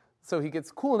 So he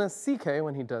gets coolness CK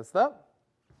when he does that.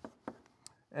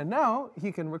 And now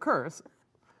he can recurse.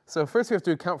 So first we have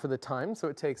to account for the time. So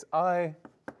it takes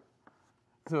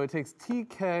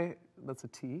TK, that's a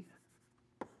T,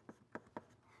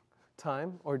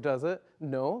 time, or does it?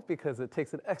 No, because it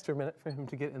takes an extra minute for him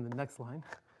to get in the next line.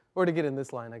 Or to get in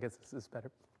this line, I guess this is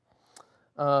better.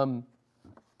 And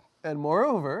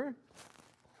moreover,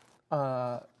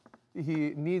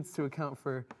 he needs to account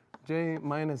for J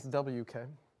minus WK,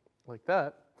 like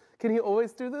that. Can he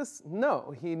always do this?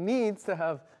 No, he needs to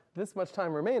have this much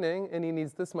time remaining, and he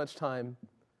needs this much time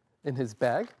in his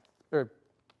bag, or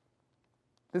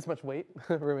this much weight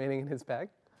remaining in his bag.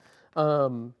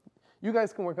 You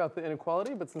guys can work out the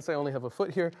inequality, but since I only have a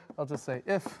foot here, I'll just say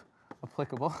if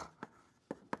applicable.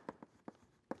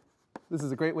 This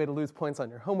is a great way to lose points on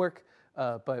your homework,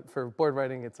 but for board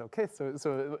writing, it's okay.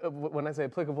 So when I say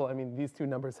applicable, I mean these two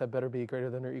numbers had better be greater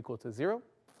than or equal to 0.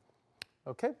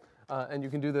 Okay, and you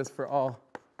can do this for all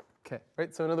K,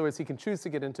 right? So in other words, he can choose to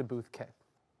get into booth K.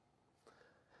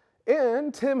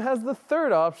 And Tim has the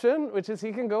third option, which is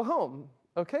he can go home.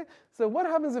 Okay, so what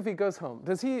happens if he goes home?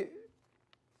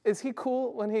 Is he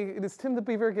cool when does Tim the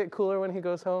beaver get cooler when he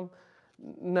goes home?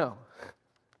 No,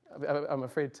 I'm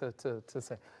afraid to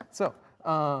say. So,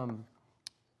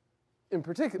 in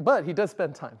particular, but he does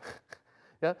spend time.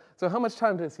 Yeah, so how much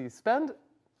time does he spend?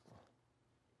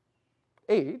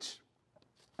 H.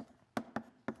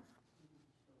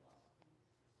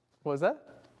 What was that?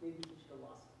 Maybe he should have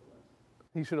lost coolness.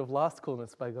 He should have lost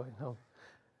coolness by going home.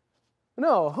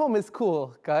 No, home is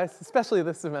cool, guys, especially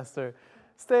this semester.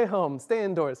 Stay home, stay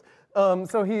indoors.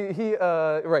 So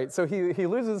he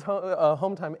loses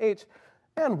home time H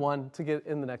and 1 to get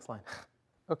in the next line.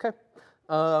 Okay,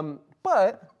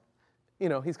 but you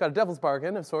know he's got a devil's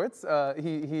bargain of sorts.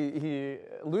 He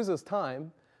loses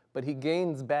time, but he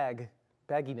gains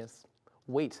bagginess.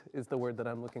 Weight is the word that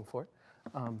I'm looking for.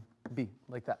 B,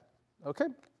 like that. Okay.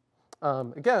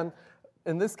 Again,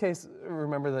 in this case,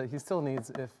 remember that he still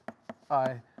needs if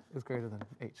I is greater than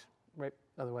H, right?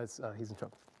 Otherwise, he's in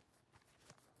trouble.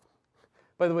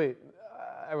 By the way,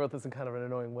 I wrote this in kind of an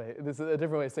annoying way. This is a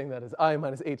different way of saying that is I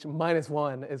minus H minus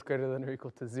 1 is greater than or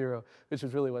equal to 0, which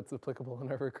is really what's applicable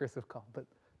in our recursive call, but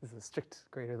this is a strict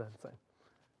greater than sign.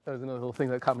 That was another little thing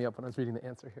that caught me up when I was reading the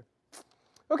answer here.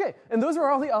 Okay, and those are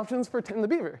all the options for Tim the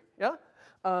beaver, yeah?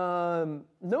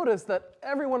 Notice that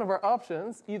every one of our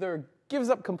options either gives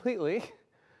up completely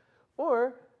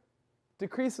or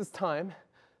decreases time.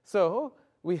 So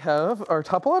we have our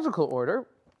topological order,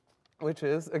 which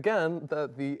is, again,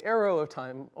 that the arrow of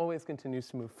time always continues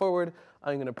to move forward.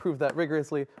 I'm going to prove that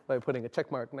rigorously by putting a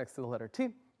check mark next to the letter T.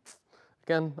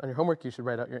 Again, on your homework, you should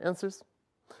write out your answers.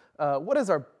 What is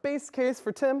our base case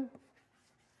for Tim?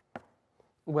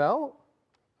 Well,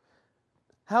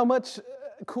 how much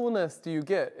coolness do you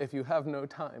get if you have no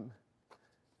time?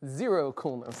 0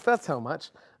 coolness, that's how much.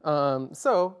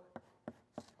 So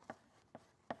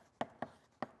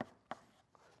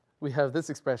we have this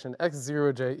expression,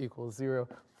 x0j equals 0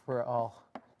 for all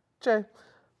j.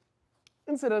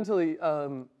 Incidentally,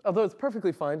 although it's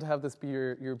perfectly fine to have this be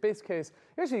your base case,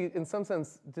 you actually, in some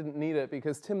sense, didn't need it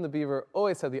because Tim the Beaver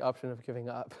always had the option of giving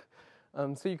up.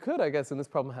 So you could, I guess, in this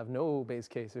problem have no base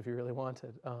case if you really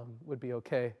wanted. Would be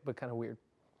okay, but kind of weird.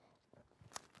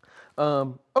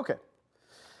 Okay.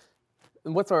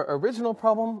 And what's our original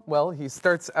problem? Well, he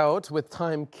starts out with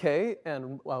time k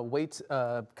and weight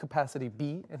capacity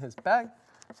b in his bag.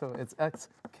 So it's x,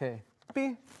 k,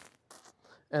 b.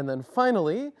 And then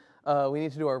finally, we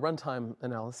need to do our runtime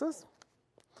analysis.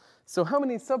 So how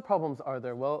many subproblems are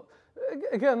there? Well,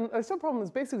 again, a subproblem is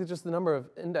basically just the number of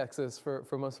indexes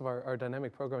for most of our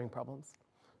dynamic programming problems,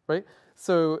 right?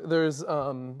 So there's,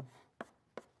 so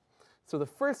the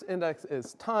first index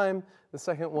is time. The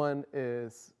second one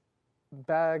is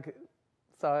bag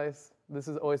size. This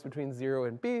is always between 0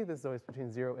 and b. This is always between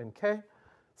 0 and k.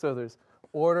 So there's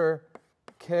order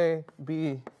k,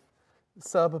 b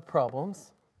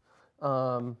subproblems.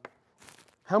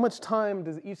 How much time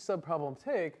does each subproblem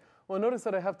take? Well, notice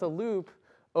that I have to loop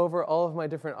over all of my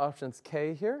different options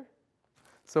k here.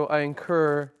 So I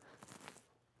incur,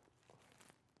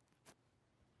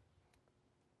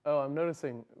 I'm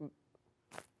noticing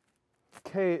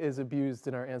k is abused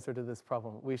in our answer to this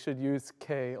problem. We should use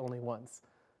k only once.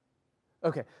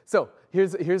 Okay, so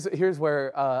here's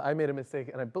where I made a mistake,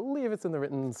 and I believe it's in the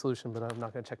written solution, but I'm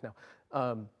not going to check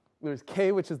now. There's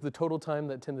k, which is the total time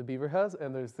that Tim the Beaver has,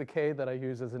 and there's the k that I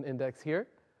use as an index here,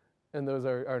 and those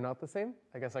are not the same.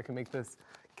 I guess I can make this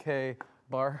k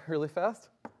bar really fast.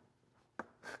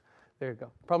 There you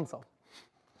go, problem solved.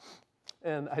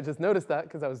 And I just noticed that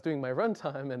because I was doing my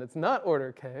runtime, and it's not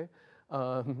order k.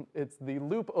 It's the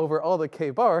loop over all the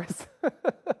k bars.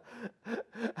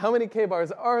 How many k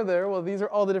bars are there? Well, these are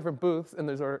all the different booths, and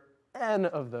there's order n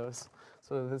of those.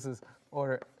 So this is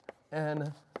order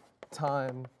n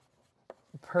time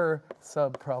per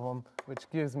subproblem, which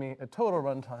gives me a total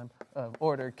runtime of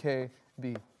order k,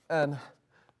 b, n,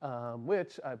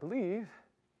 which I believe,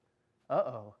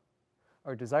 our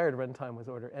desired runtime was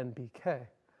order n, b, k.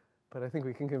 But I think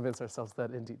we can convince ourselves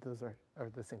that indeed those are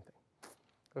the same thing.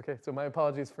 Okay, so my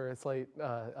apologies for a slight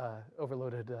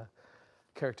overloaded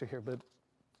character here, but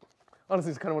honestly,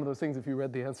 it's kind of one of those things, if you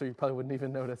read the answer, you probably wouldn't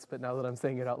even notice, but now that I'm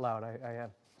saying it out loud, I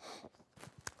am.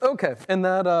 Okay, and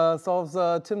that solves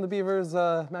Tim the Beaver's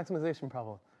maximization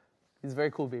problem. He's a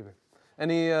very cool beaver.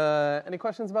 Any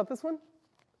questions about this one?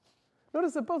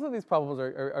 Notice that both of these problems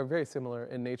are very similar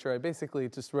in nature. I basically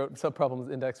just wrote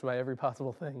subproblems indexed by every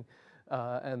possible thing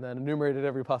and then enumerated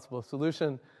every possible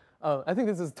solution. I think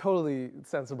this is totally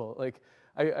sensible. Like,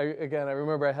 again, I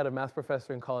remember I had a math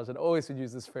professor in college that always would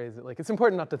use this phrase, like, it's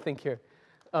important not to think here.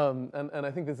 And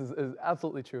I think this is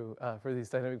absolutely true for these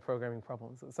dynamic programming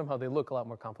problems. Somehow they look a lot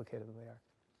more complicated than they are.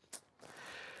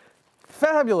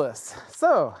 Fabulous.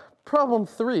 So, problem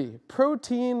 3,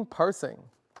 protein parsing.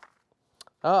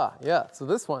 Yeah, so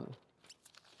this one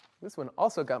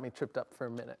also got me tripped up for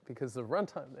a minute because the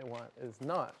runtime they want is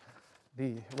not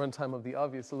the runtime of the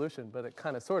obvious solution, but it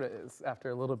kind of sort of is after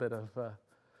a little bit of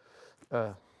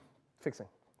fixing.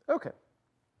 Okay,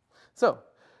 so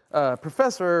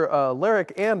Professor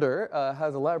Larrick Ander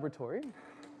has a laboratory,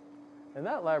 and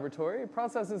that laboratory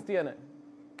processes DNA.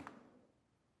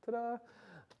 Ta-da!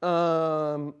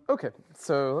 Okay,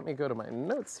 so let me go to my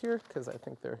notes here because I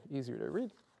think they're easier to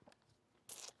read.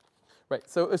 Right,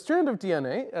 so a strand of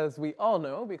DNA, as we all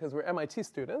know because we're MIT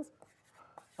students,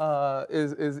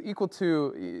 is equal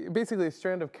to basically a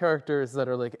strand of characters that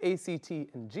are like A, C, T,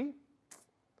 and G.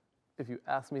 If you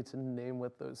asked me to name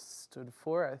what those stood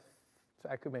for,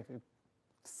 I could make a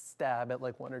stab at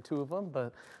like 1 or 2 of them,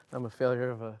 but I'm a failure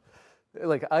of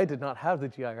like I did not have the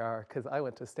GIR because I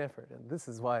went to Stanford, and this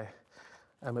is why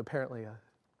I'm apparently a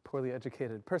poorly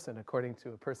educated person, according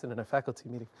to a person in a faculty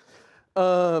meeting.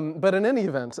 But in any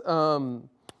event,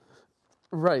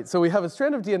 right, so we have a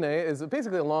strand of DNA is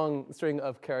basically a long string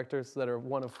of characters that are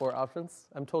 1 of 4 options.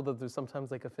 I'm told that there's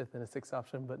sometimes like a 5th and a 6th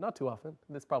option, but not too often.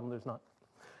 In this problem, there's not.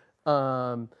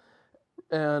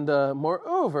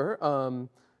 Moreover,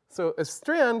 so a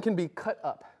strand can be cut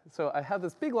up. So I have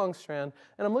this big long strand,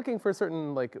 and I'm looking for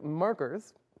certain like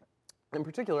markers. In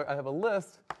particular, I have a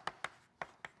list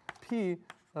P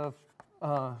of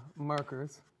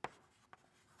markers,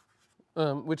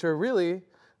 which are really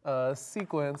a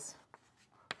sequence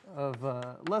of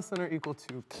less than or equal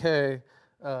to K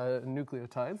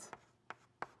nucleotides.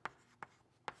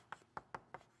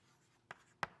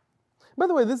 By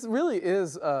the way, this really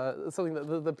is something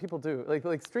that people do.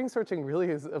 Like string searching really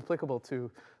is applicable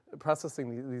to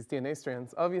processing these DNA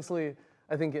strands. Obviously,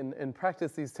 I think in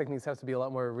practice, these techniques have to be a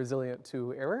lot more resilient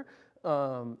to error.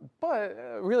 But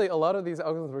really, a lot of these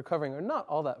algorithms we're covering are not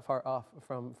all that far off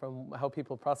from how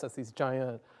people process these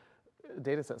giant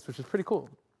data sets, which is pretty cool,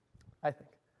 I think.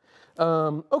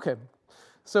 Okay,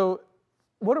 so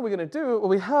what are we going to do? Well,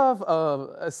 we have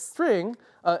a string,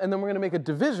 and then we're going to make a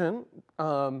division.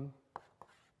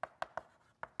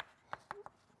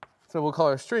 So we'll call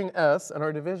our string S, and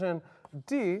our division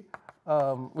D,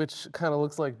 which kind of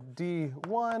looks like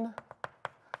D1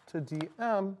 to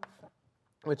DM,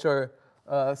 which are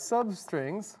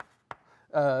substrings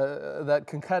that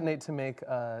concatenate to make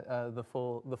the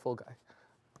full guy.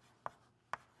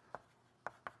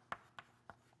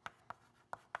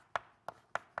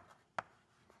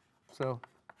 So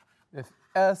if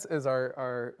S is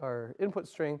our input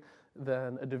string,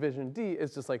 then a division D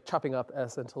is just like chopping up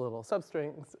S into little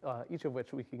substrings, each of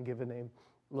which we can give a name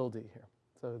little d here.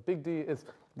 So big D is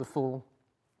the full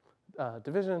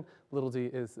division, little d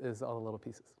is all the little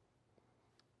pieces.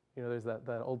 You know, there's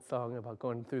that old song about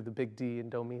going through the big D in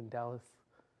Domi in Dallas.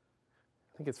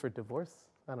 I think it's for divorce.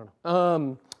 I don't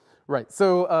know. Right,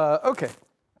 so, okay.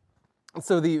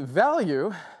 So the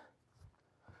value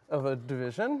of a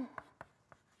division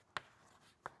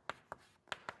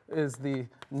is the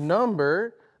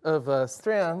number of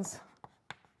strands.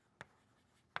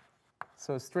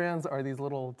 So strands are these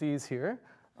little d's here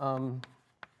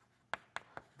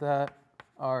that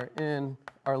are in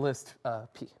our list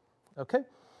P, okay?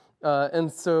 And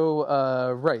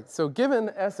so, right, so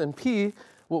given S and P,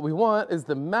 what we want is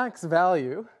the max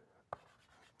value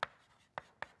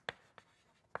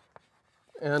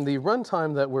and the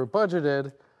runtime that we're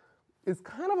budgeted is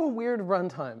kind of a weird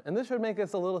runtime, and this should make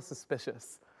us a little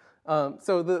suspicious.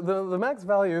 So the max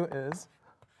value is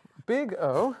big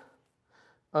O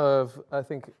of, I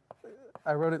think,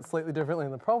 I wrote it slightly differently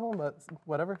in the problem, but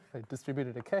whatever. I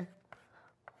distributed a K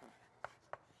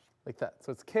like that.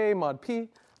 So it's K mod P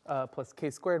plus K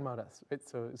squared mod S, right?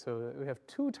 So we have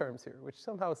two terms here, which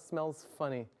somehow smells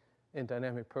funny in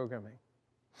dynamic programming.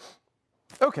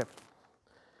 Okay.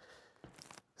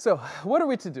 So what are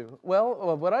we to do?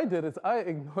 Well, what I did is I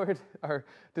ignored our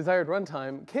desired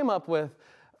runtime, came up with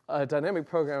a dynamic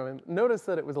program, and noticed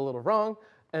that it was a little wrong,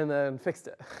 and then fixed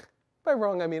it. By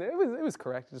wrong, I mean it was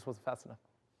correct, it just wasn't fast enough.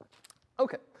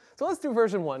 Okay, so let's do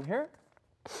version 1 here.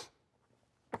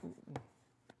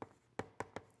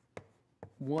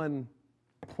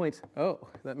 1.0,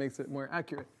 that makes it more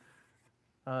accurate.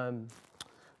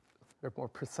 They're more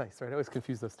precise, right? I always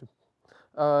confuse those two.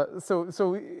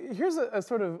 So here's a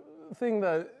sort of thing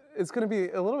that is going to be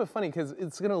a little bit funny because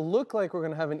it's going to look like we're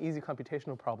going to have an easy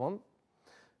computational problem,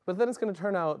 but then it's going to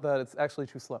turn out that it's actually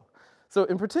too slow. So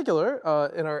in particular,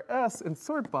 in our S in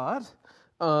sortbot,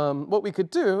 what we could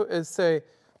do is say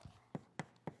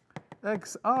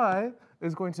xi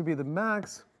is going to be the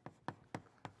max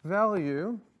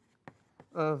value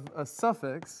of a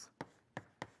suffix.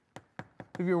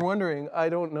 If you're wondering, I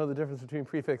don't know the difference between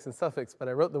prefix and suffix, but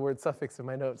I wrote the word suffix in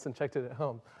my notes and checked it at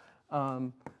home.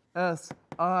 Si,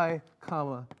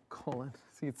 comma, colon.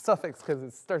 See, it's suffix because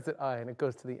it starts at I and it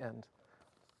goes to the end.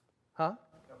 Huh?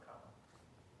 No comma.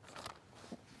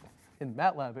 In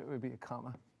MATLAB, it would be a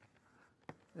comma.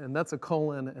 And that's a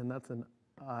colon, and that's an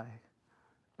I.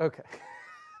 Okay.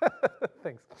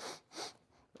 Thanks.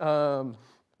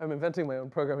 I'm inventing my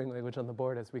own programming language on the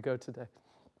board as we go today.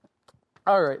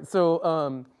 All right, so,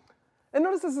 and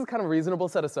notice this is kind of a reasonable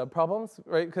set of subproblems,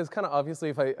 right? Because kind of obviously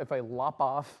if I lop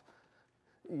off,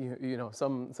 you know,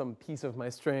 some piece of my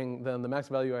string, then the max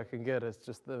value I can get is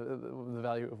just the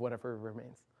value of whatever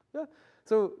remains. Yeah.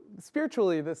 So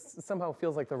spiritually, this somehow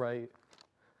feels like the right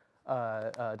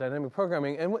dynamic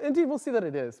programming, and indeed we'll see that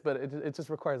it is, but it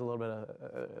just requires a little bit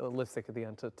of lipstick at the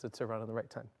end to run at the right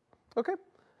time. Okay,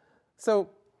 so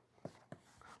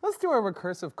let's do our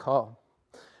recursive call.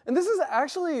 And this is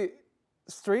actually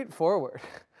straightforward.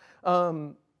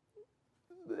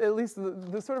 At least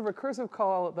the sort of recursive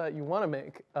call that you want to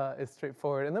make is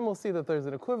straightforward. And then we'll see that there's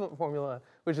an equivalent formula,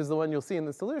 which is the one you'll see in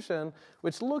the solution,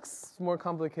 which looks more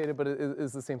complicated, but it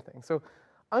is the same thing. So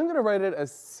I'm going to write it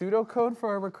as pseudocode for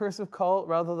our recursive call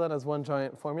rather than as one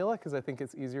giant formula, because I think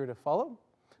it's easier to follow.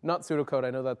 Not pseudocode,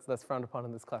 I know that's frowned upon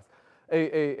in this class.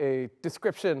 A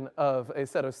description of a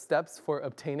set of steps for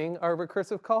obtaining our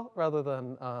recursive call rather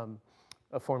than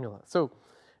a formula. So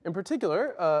in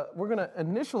particular, we're going to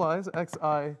initialize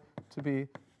xi to be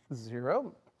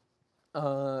 0.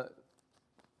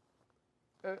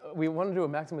 We want to do a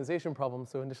maximization problem,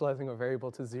 so initializing a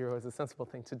variable to 0 is a sensible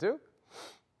thing to do.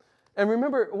 And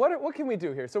remember, what can we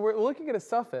do here? So we're looking at a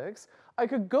suffix. I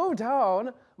could go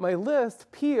down my list,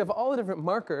 P, of all the different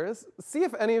markers, see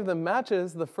if any of them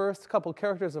matches the first couple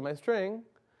characters of my string,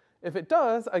 If it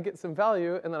does, I get some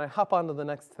value, and then I hop on to the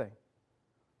next thing.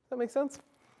 Does that make sense?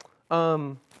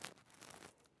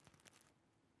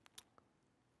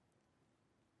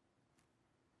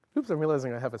 Oops, I'm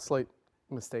realizing I have a slight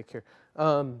mistake here.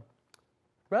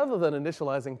 Rather than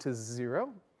initializing to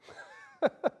 0,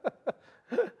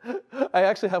 I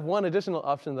actually have one additional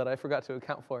option that I forgot to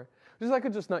account for, which is I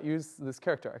could just not use this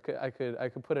character. I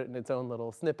could put it in its own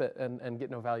little snippet and get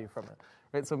no value from it.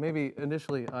 Right? So maybe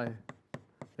initially I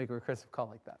make a recursive call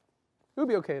like that. It would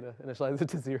be okay to initialize it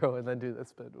to 0 and then do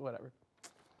this, but whatever.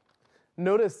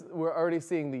 Notice we're already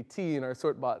seeing the t in our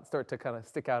sort bot start to kind of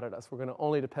stick out at us. We're going to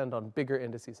only depend on bigger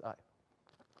indices I.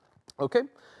 Okay?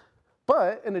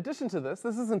 But in addition to this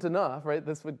isn't enough, right?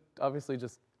 This would obviously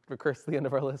just recurse to the end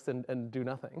of our list and do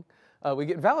nothing. We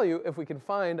get value if we can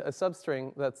find a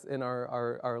substring that's in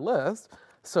our list.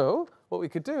 So what we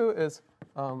could do is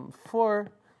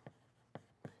for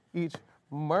each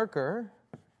marker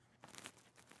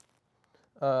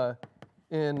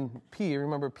in P,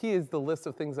 remember P is the list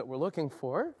of things that we're looking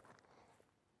for.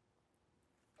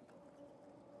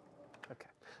 Okay.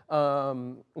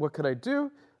 What could I do?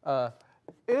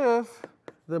 If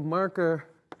the marker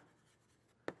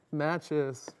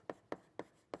matches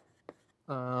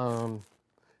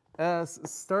S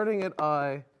starting at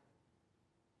I,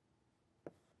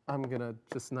 I'm going to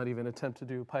just not even attempt to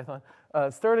do Python,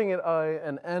 starting at I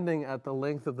and ending at the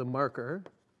length of the marker,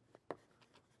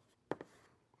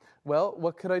 well,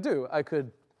 what could I do? I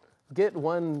could get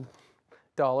 $1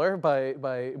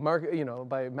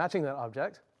 by matching that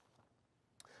object,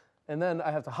 and then I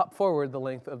have to hop forward the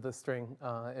length of the string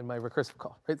in my recursive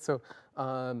call, right? So,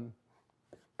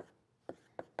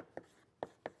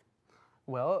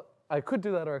 well, I could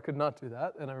do that or I could not do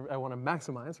that, and I want to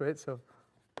maximize, right? So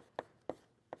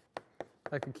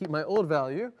I could keep my old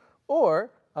value, or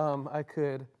I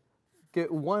could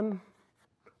get 1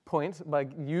 point by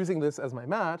using this as my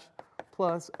match,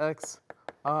 plus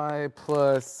xi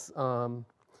plus the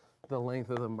length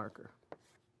of the marker.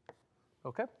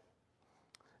 Okay?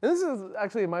 And this is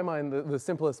actually, in my mind, the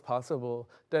simplest possible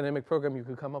dynamic program you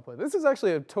could come up with. This is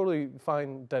actually a totally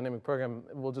fine dynamic program.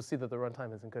 We'll just see that the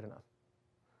runtime isn't good enough.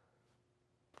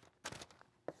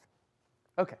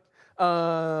 Okay.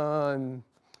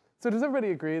 So does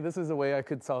everybody agree this is a way I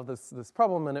could solve this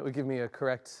problem and it would give me a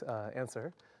correct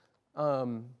answer?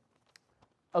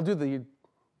 I'll do the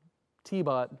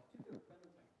tbot.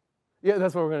 Yeah,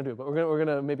 that's what we're going to do, but we're going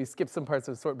to maybe skip some parts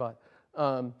of sortbot.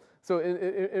 So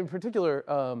in particular,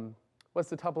 what's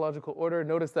the topological order?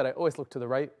 Notice that I always look to the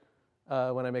right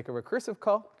when I make a recursive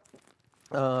call.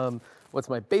 What's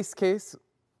my base case?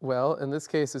 Well, in this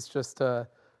case, it's just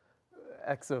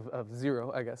x of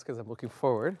 0, I guess, because I'm looking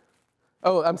forward.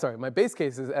 Oh, I'm sorry. My base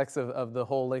case is x of the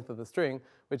whole length of the string,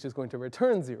 which is going to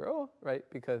return 0, right?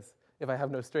 Because if I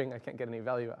have no string, I can't get any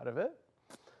value out of it.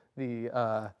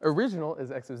 The original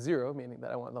is x of 0, meaning that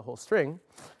I want the whole string.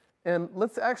 And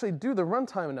let's actually do the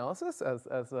runtime analysis, as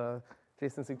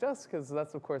Jason suggests, because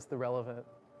that's, of course, the relevant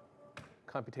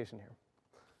computation here.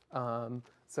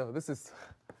 So this is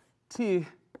T2,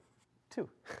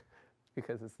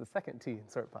 because it's the second T in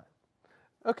sortbot.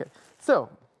 OK, so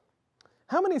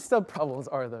how many subproblems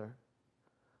are there?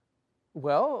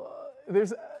 Well,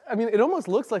 it almost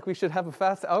looks like we should have a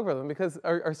fast algorithm, because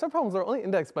our subproblems are only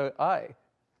indexed by I,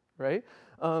 right?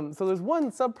 So there's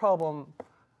one subproblem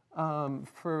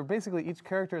for basically each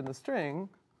character in the string.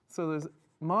 So there's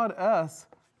mod s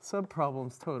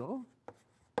subproblems total.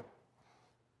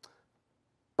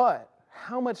 But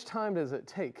how much time does it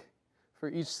take for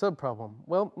each subproblem?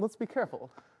 Well, let's be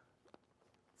careful.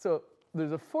 So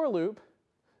there's a for loop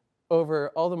over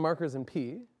all the markers in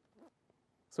P.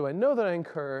 So I know that I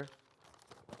incur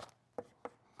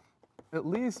at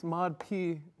least mod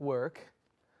P work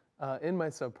in my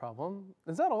subproblem.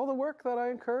 Is that all the work that I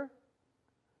incur?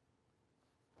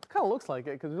 It kind of looks like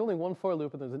it, because there's only one for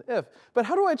loop and there's an if. But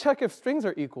how do I check if strings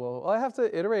are equal? Well, I have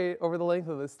to iterate over the length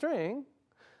of the string.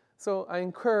 So I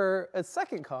incur a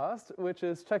second cost, which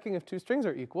is checking if two strings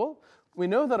are equal. We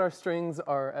know that our strings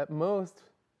are at most,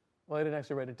 well, I didn't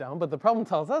actually write it down, but the problem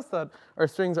tells us that our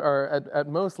strings are at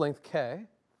most length k.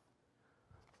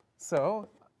 So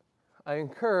I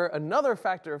incur another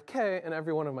factor of k in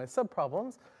every one of my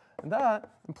subproblems. And that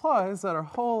implies that our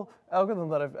whole algorithm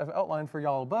that I've outlined for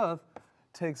y'all above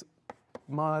takes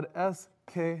mod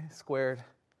sk squared.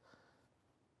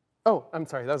 Oh, I'm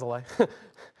sorry, that was a lie.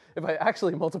 If I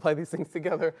actually multiply these things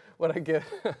together, what I get,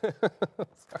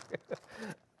 sorry,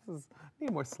 I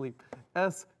need more sleep,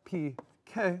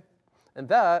 spk, and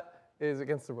that is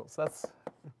against the rules. That's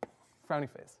frowny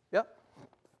face, yep.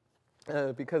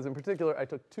 Because in particular, I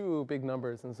took two big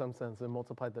numbers in some sense and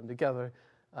multiplied them together,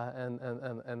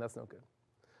 and that's no good.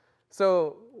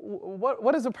 So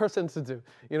what is a person to do?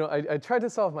 You know, I tried to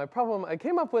solve my problem. I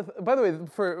came up with, by the way,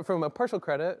 from a partial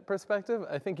credit perspective,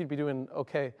 I think you'd be doing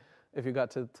okay if you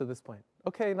got to this point.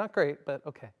 Okay, not great, but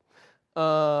okay.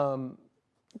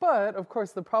 But of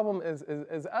course, the problem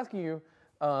is asking you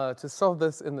to solve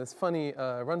this in this funny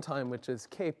runtime, which is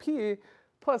kp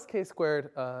plus k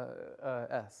squared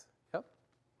s. Yep.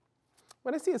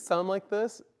 When I see a sum like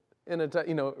this,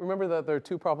 remember that there are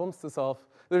two problems to solve.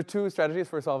 There are two strategies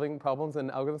for solving problems in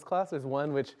algorithms class. There's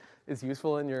one which is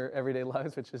useful in your everyday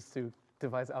lives, which is to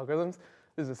devise algorithms.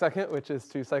 There's a second, which is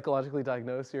to psychologically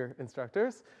diagnose your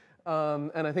instructors.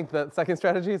 And I think that second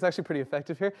strategy is actually pretty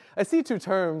effective here. I see two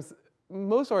terms.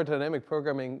 Most of our dynamic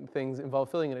programming things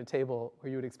involve filling in a table where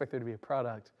you would expect there to be a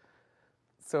product.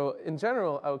 So in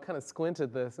general, I would kind of squint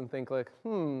at this and think like,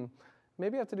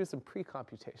 maybe I have to do some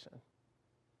pre-computation.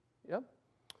 Yep.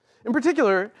 In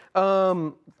particular,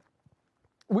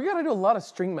 we got to do a lot of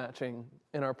string matching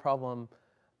in our problem,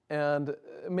 and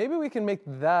maybe we can make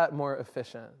that more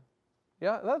efficient.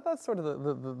 Yeah, that's sort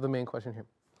of the main question here.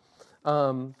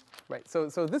 Right, so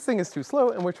this thing is too slow,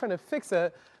 and we're trying to fix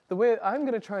it. The way I'm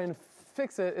going to try and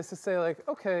fix it is to say, like,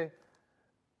 okay,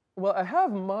 well, I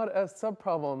have mod s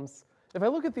subproblems. If I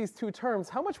look at these two terms,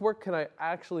 how much work can I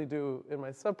actually do in my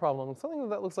subproblem? Something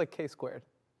that looks like k squared,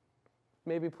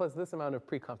 maybe plus this amount of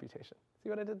pre-computation. See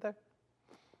what I did there?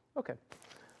 Okay.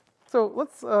 So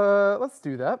let's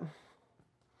do that.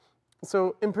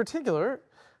 So in particular,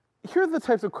 here are the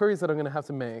types of queries that I'm going to have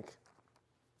to make.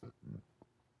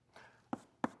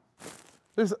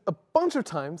 There's a bunch of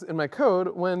times in my code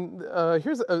when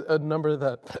here's a number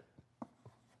that,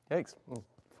 yikes, I'm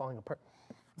falling apart.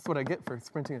 That's what I get for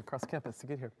sprinting across campus to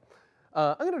get here.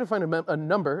 I'm going to define a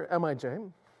number,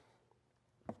 mij,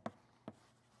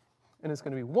 and it's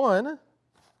going to be 1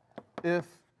 if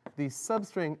the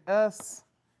substring s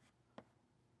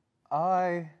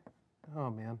I,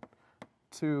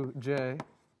 to j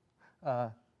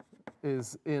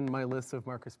is in my list of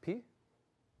markers p,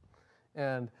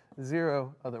 and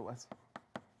 0 otherwise.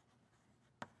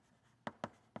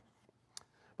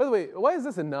 By the way, why is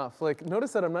this enough? Like,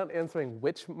 notice that I'm not answering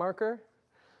which marker,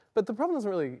 but the problem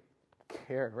doesn't really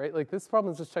care, right? Like, this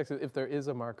problem just checks if there is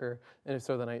a marker, and if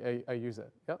so, then I use it.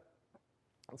 Yep.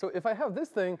 So if I have this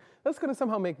thing, that's going to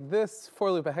somehow make this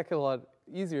for loop a heck of a lot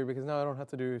easier because now I don't have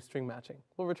to do string matching.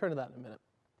 We'll return to that in a minute.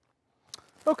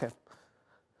 Okay.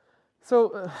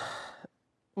 So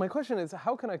my question is,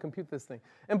 how can I compute this thing?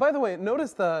 And by the way,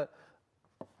 notice that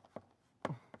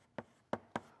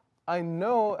I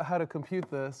know how to compute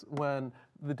this when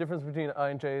the difference between I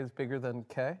and j is bigger than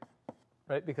k,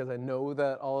 right? Because I know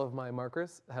that all of my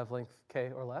markers have length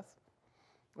k or less.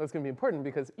 That's going to be important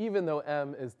because even though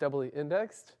m is doubly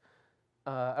indexed,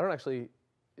 I don't actually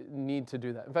need to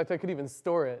do that. In fact, I could even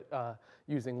store it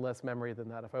using less memory than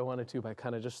that if I wanted to by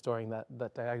kind of just storing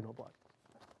that diagonal block.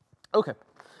 Okay,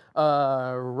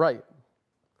 right.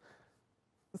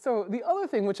 So the other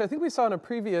thing, which I think we saw in a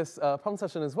previous problem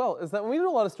session as well, is that when we do a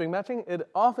lot of string matching, it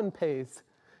often pays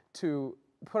to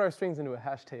put our strings into a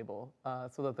hash table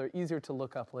so that they're easier to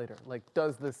look up later. Like,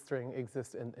 does this string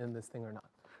exist in this thing or not?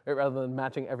 Right, rather than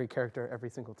matching every character every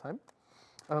single time.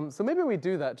 So maybe we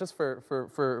do that just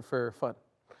for fun.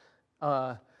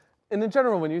 And in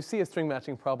general, when you see a string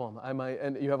matching problem,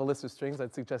 and you have a list of strings,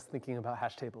 I'd suggest thinking about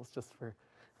hash tables just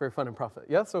for fun and profit.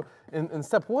 Yeah. So in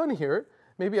step 1 here,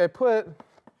 maybe I put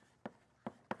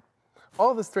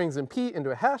all the strings in P into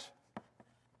a hash.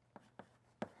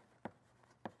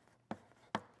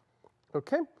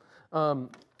 Okay.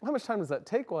 How much time does that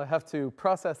take? Well, I have to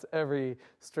process every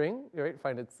string, right?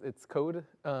 Find its code,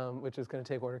 which is going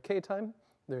to take order k time.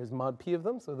 There's mod p of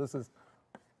them, so this is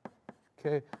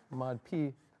k mod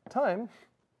p time.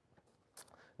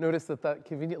 Notice that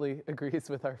conveniently agrees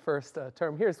with our first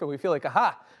term here, so we feel like,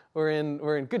 aha, we're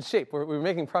in good shape. We're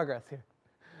making progress here.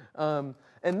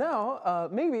 And now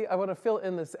maybe I want to fill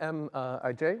in this mij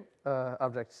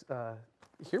object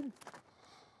here.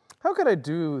 How could I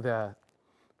do that?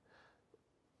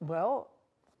 Well,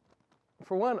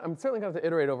 for one, I'm certainly going to have to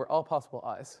iterate over all possible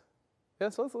i's. Yeah,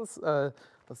 so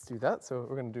let's do that. So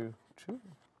we're going to do 2.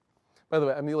 By the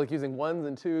way, I'm like using 1s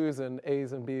and 2s and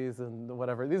a's and b's and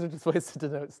whatever. These are just ways to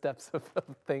denote steps of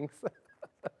things.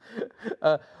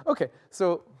 Okay,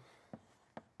 so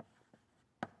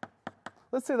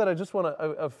let's say that I just want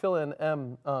to fill in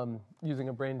m using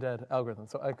a brain-dead algorithm.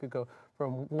 So I could go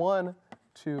from 1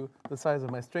 to the size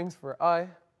of my strings for I.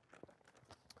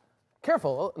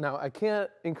 Careful, now I can't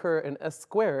incur an s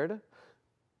squared,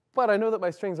 but I know that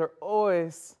my strings are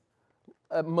always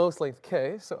at most length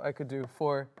k, so I could do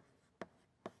for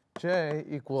j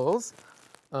equals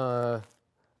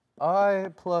I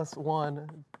plus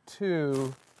 1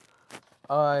 to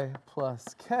I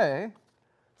plus k.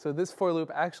 So this for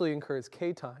loop actually incurs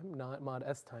k time, not mod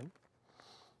s time.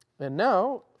 And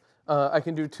now I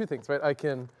can do two things, right? I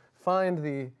can find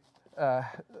the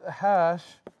hash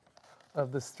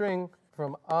of the string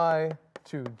from I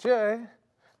to j,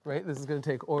 right? This is going to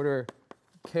take order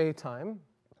k time.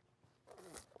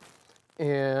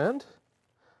 And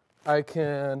I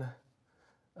can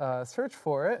search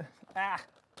for it.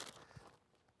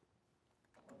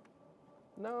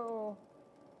 No.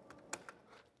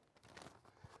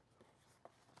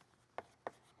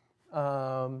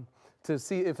 To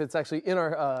see if it's actually in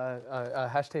our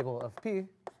hash table of P.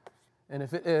 And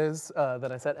if it is,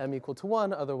 then I set m equal to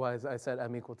 1. Otherwise, I set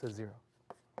m equal to 0.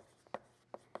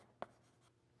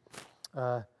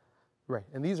 Right,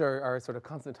 and these are sort of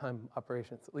constant time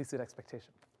operations, at least at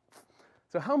expectation.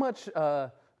 So how much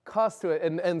cost to it?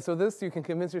 And so this, you can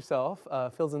convince yourself,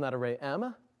 fills in that array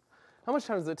m. How much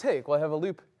time does it take? Well, I have a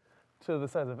loop to the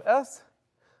size of s.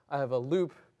 I have a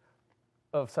loop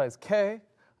of size k.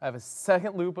 I have a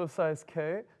second loop of size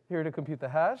k here to compute the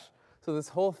hash. So this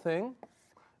whole thing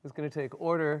is going to take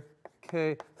order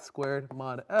k squared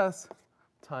mod s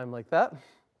time like that.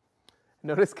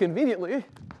 Notice conveniently,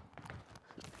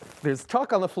 there's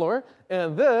chalk on the floor,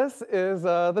 and this is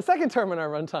the second term in our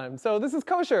runtime. So this is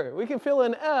kosher. We can fill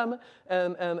in m,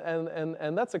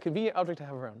 and that's a convenient object to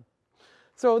have around.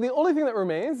 So the only thing that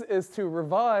remains is to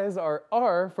revise our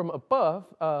r from above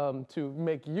to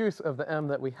make use of the m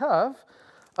that we have.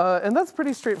 And that's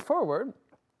pretty straightforward.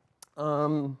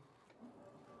 So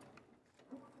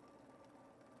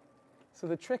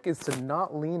the trick is to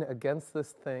not lean against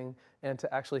this thing and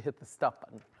to actually hit the stop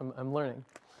button. I'm learning.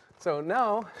 So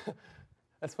now,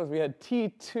 I suppose we had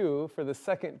t2 for the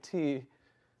second t.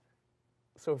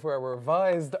 So for our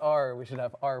revised r, we should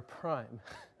have r prime.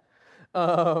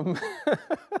 What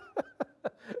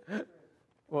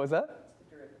was that?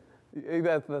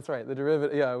 That's right, the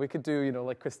derivative. Yeah, we could do,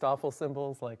 like Christoffel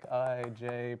symbols like I,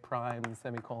 J, prime,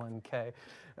 semicolon, K.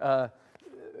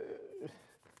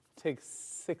 Take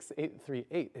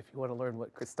 6838 if you want to learn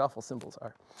what Christoffel symbols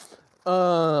are.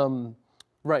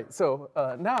 Right, so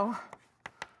now,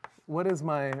 what is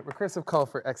my recursive call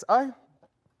for xi?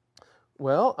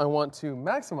 Well, I want to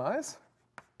maximize.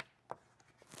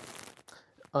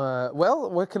 Well,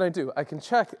 what can I do? I can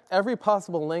check every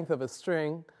possible length of a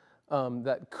string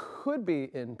that could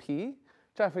be in P,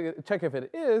 check if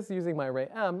it is using my array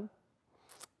m,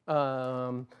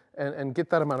 and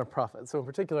get that amount of profit. So in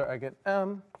particular, I get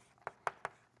m.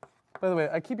 By the way,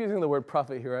 I keep using the word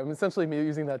profit here. I'm essentially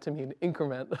using that to mean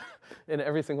increment in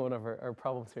every single one of our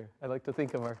problems here. I like to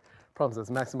think of our problems as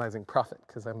maximizing profit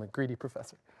because I'm a greedy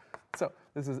professor. So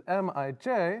this is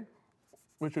mij,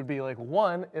 which would be like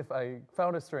 1 if I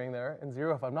found a string there, and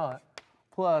 0 if I'm not,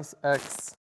 plus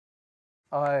xi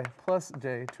plus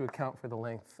j to account for the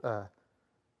length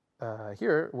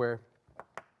here, where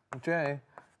j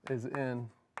is in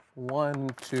 1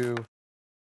 to,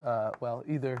 well,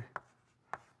 either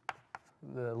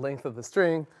the length of the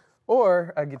string,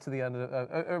 or I get to the end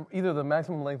of, either the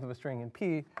maximum length of a string in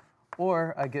P,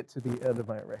 or I get to the end of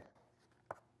my array.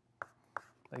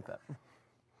 Like that.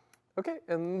 Okay,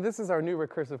 and this is our new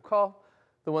recursive call.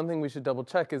 The one thing we should double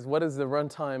check is what is the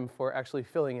runtime for actually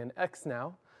filling in x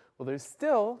now? Well, there's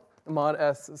still mod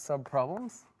s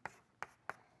subproblems.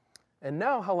 And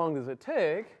now how long does it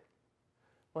take?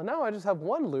 Well, now I just have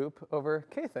one loop over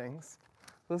k things.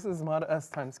 This is mod s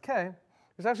times k.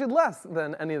 It's actually less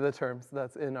than any of the terms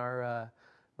that's in our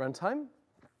runtime.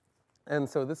 And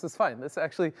so this is fine. This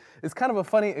actually is kind of a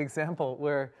funny example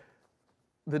where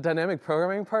the dynamic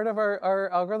programming part of our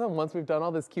algorithm, once we've done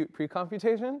all this cute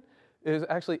pre-computation, is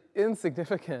actually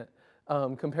insignificant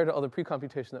compared to all the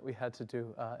pre-computation that we had to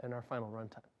do in our final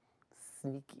runtime.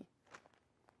 Sneaky.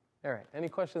 All right, any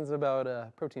questions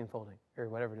about protein folding or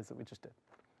whatever it is that we just did?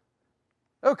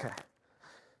 Okay.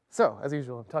 So, as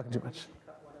usual, I'm talking too much.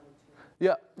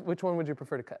 Yeah, which one would you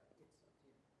prefer to cut?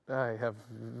 I have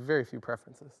very few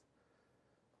preferences.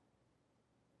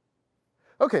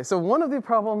 Okay, so one of the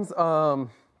problems, I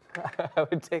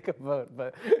would take a vote,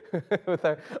 but with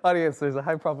our audience, there's a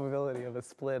high probability of a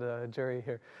split jury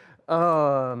here.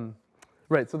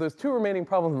 Right, so there's two remaining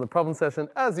problems in the problem session.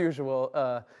 As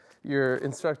usual, your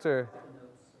instructor,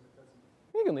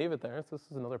 you can leave it there. This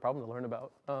is another problem to learn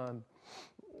about.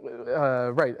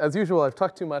 Right, as usual, I've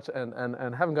talked too much and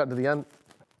haven't gotten to the end.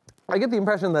 I get the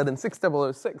impression that in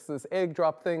 6006, this egg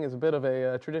drop thing is a bit of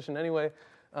a tradition anyway.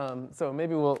 So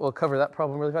maybe we'll cover that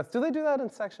problem really fast. Do they do that in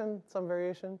section, some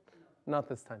variation? Not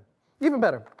this time. Even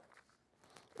better.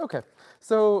 Okay,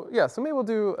 so yeah, so maybe we'll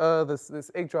do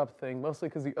this egg drop thing, mostly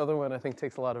because the other one I think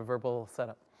takes a lot of verbal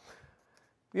setup.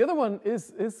 The other one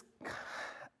is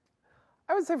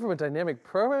I would say from a dynamic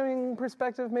programming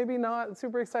perspective, maybe not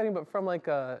super exciting, but from like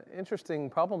a interesting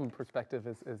problem perspective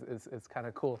is kind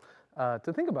of cool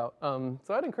to think about. So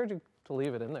I'd encourage you to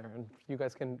leave it in there, and you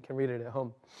guys can read it at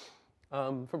home.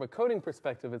 From a coding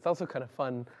perspective, it's also kind of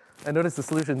fun. I noticed the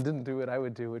solution didn't do what I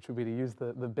would do, which would be to use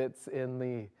the bits in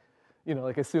the,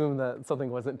 like assume that something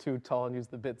wasn't too tall and use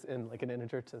the bits in like an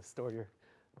integer to store your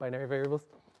binary variables.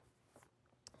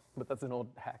 But that's an old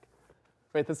hack.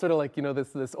 Right, that's sort of like,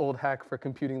 this old hack for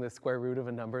computing the square root of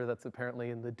a number that's apparently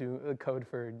in the code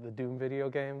for the Doom video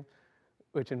game,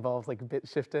 which involves like bit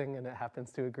shifting, and it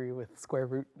happens to agree with square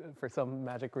root for some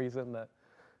magic reason that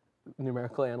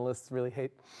numerical analysts really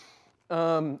hate.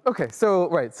 Okay, so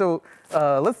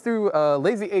let's do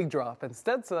lazy egg drop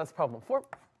instead, so that's problem 4.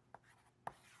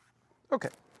 Okay.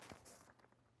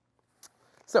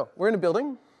 So we're in a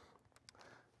building.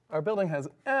 Our building has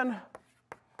n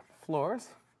floors.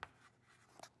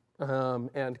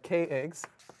 And k eggs.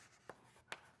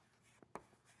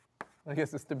 I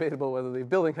guess it's debatable whether the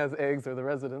building has eggs or the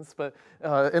residents, but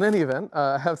in any event,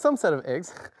 I have some set of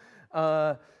eggs.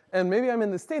 And maybe I'm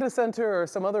in this data center or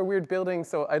some other weird building,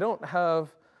 so I don't have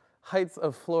heights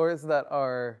of floors that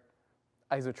are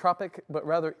isotropic, but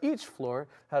rather each floor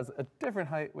has a different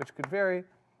height, which could vary.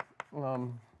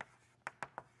 So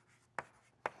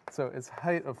it's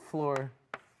height of floor,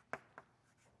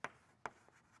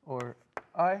 or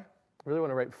I really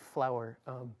want to write flower,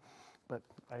 but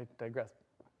I digress.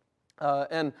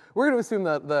 And we're going to assume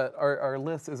that our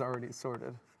list is already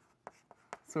sorted.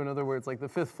 So in other words, like the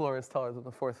 5th floor is taller than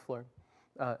the 4th floor,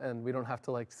 and we don't have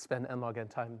to like spend n log n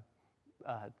time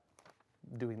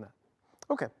doing that.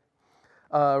 Okay,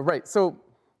 right. So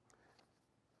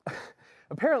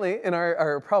apparently in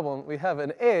our problem, we have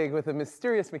an egg with a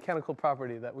mysterious mechanical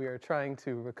property that we are trying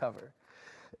to recover.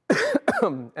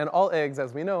 And all eggs,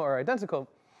 as we know, are identical.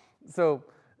 So,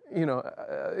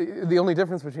 the only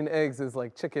difference between eggs is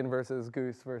like chicken versus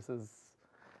goose versus,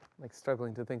 like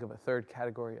struggling to think of a third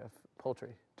category of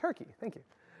poultry. Turkey, thank you.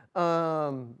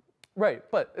 Right,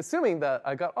 but assuming that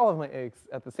I got all of my eggs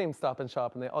at the same Stop and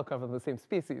Shop and they all come from the same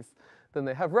species, then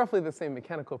they have roughly the same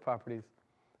mechanical properties.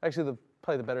 Actually,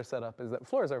 probably the better setup is that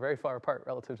floors are very far apart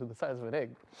relative to the size of an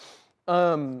egg.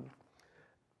 And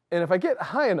if I get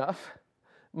high enough,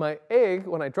 my egg,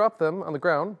 when I drop them on the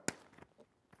ground,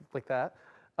 like that,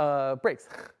 breaks.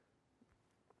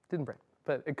 Didn't break,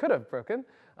 but it could have broken.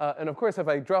 And of course, if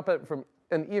I drop it from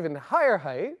an even higher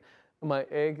height, my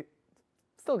egg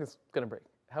still is going to break.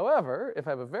 However, if I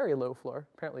have a very low floor,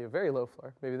 apparently a very low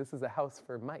floor, maybe this is a house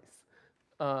for mice,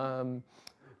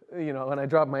 when I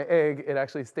drop my egg, it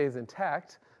actually stays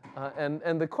intact.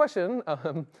 And the question,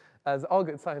 as all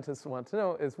good scientists want to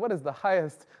know, is what is the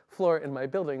highest floor in my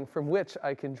building from which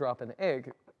I can drop an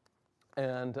egg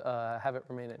and have it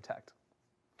remain intact?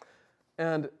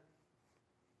 And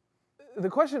the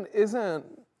question is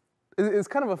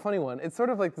kind of a funny one. It's sort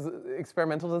of like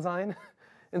experimental design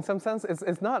in some sense.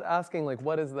 It's not asking like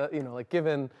what is the, like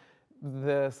given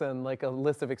this and like a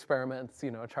list of experiments,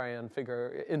 try and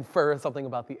infer something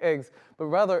about the eggs, but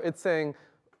rather it's saying,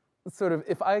 sort of,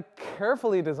 if I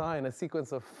carefully design a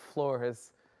sequence of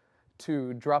floors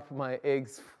to drop my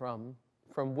eggs from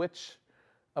which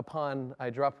upon I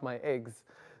drop my eggs,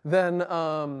 then,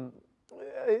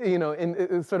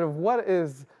 sort of what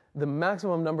is the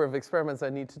maximum number of experiments I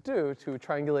need to do to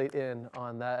triangulate in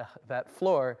on that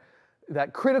floor,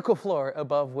 that critical floor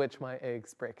above which my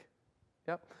eggs break.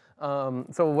 Yep.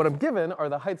 So what I'm given are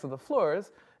the heights of the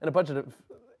floors and a budget of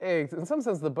eggs. In some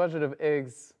sense, the budget of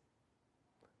eggs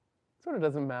sort of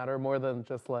doesn't matter more than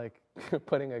just like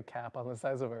putting a cap on the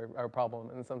size of our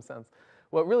problem in some sense.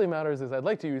 What really matters is I'd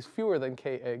like to use fewer than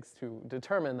k eggs to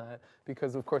determine that,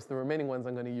 because of course the remaining ones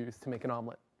I'm going to use to make an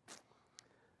omelet.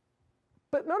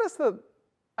 But notice that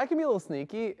I can be a little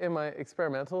sneaky in my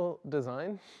experimental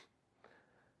design.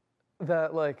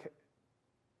 That like,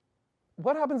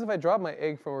 what happens if I drop my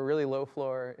egg from a really low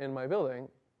floor in my building?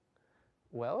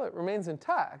 Well, it remains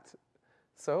intact.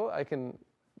 So I can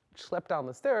schlep down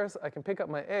the stairs, I can pick up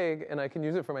my egg, and I can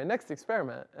use it for my next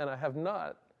experiment, and I have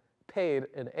not paid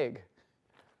an egg.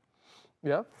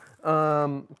 Yeah?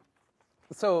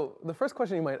 So the first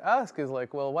question you might ask is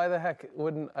like, well, why the heck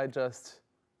wouldn't I just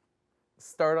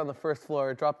start on the first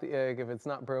floor, drop the egg, if it's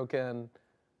not broken,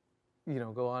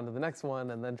 go on to the next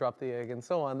one, and then drop the egg, and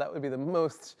so on. That would be the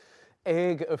most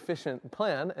egg-efficient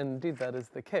plan, and indeed that is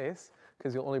the case,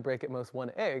 because you'll only break at most one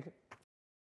egg.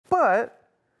 But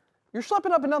you're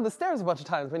schlepping up and down the stairs a bunch of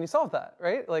times when you solve that,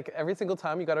 right? Like every single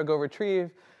time you got to go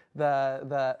retrieve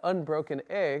that unbroken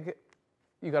egg.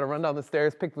 You got to run down the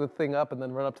stairs, pick the thing up, and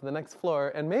then run up to the next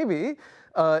floor. And maybe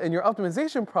in your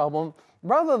optimization problem,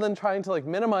 rather than trying to like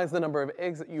minimize the number of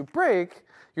eggs that you break,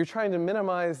 you're trying to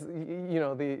minimize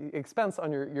the expense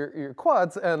on your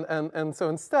quads. And so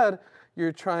instead,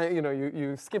 you're trying,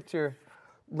 you skipped your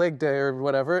leg day or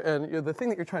whatever, and the thing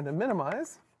that you're trying to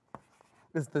minimize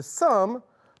is the sum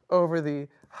over the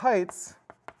heights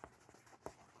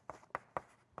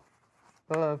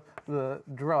of the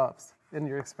drops in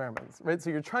your experiments, right? So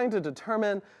you're trying to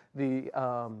determine the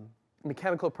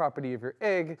mechanical property of your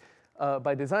egg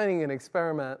by designing an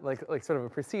experiment, like sort of a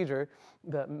procedure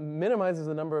that minimizes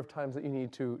the number of times that you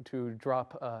need to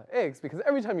drop eggs, because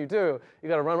every time you do, you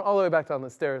got to run all the way back down the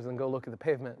stairs and go look at the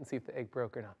pavement and see if the egg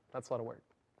broke or not. That's a lot of work.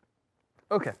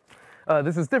 Okay.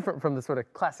 This is different from the sort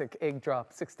of classic egg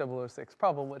drop 6006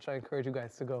 problem, which I encourage you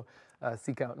guys to go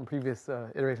seek out in previous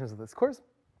iterations of this course.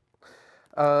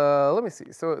 Let me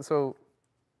see. So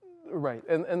right,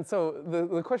 and so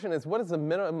the question is, what is the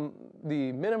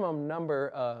minimum number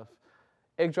of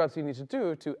egg drops you need to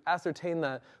do to ascertain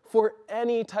that for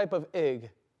any type of egg?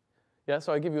 Yeah.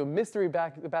 So I give you a mystery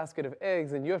basket of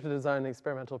eggs, and you have to design an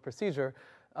experimental procedure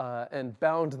and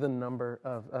bound the number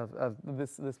of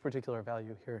this particular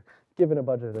value here, given a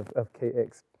budget of k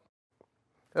eggs.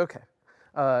 Okay,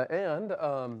 and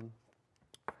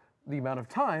the amount of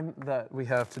time that we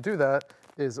have to do that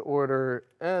is order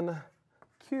n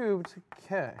cubed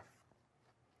k.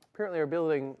 Apparently our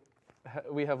building,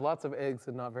 we have lots of eggs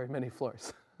and not very many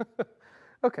floors.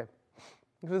 Okay,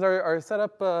 does our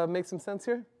setup make some sense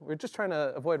here? We're just trying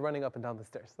to avoid running up and down the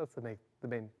stairs. That's the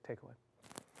main takeaway.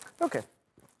 Okay,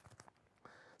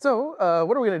 so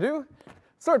what are we going to do?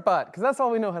 Sort bot, because that's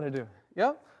all we know how to do.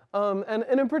 Yeah, and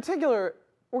in particular,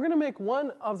 we're going to make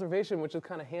one observation which is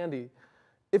kind of handy.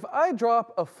 If I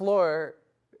drop a floor,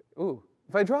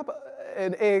 if I drop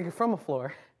an egg from a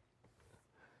floor,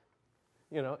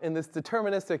 in this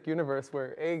deterministic universe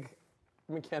where egg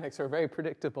mechanics are very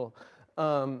predictable,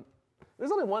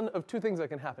 there's only one of two things that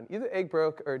can happen. Either egg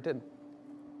broke or it didn't.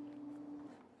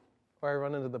 Or I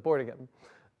run into the board again.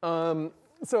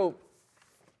 So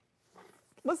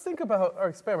let's think about our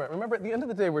experiment. Remember, at the end of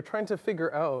the day, we're trying to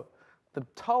figure out the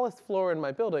tallest floor in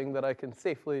my building that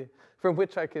from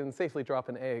which I can safely drop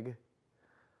an egg.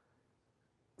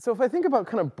 So if I think about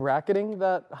kind of bracketing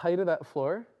that height of that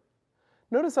floor,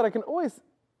 notice that I can always,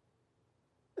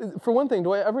 for one thing,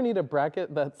 do I ever need a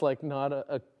bracket that's like not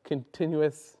a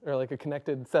continuous or like a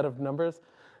connected set of numbers?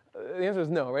 The answer is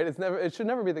no, right? It should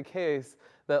never be the case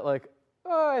that like,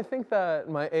 I think that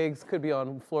my eggs could be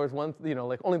on floors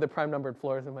like only the prime numbered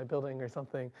floors in my building or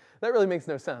something. That really makes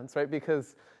no sense, right?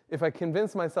 Because if I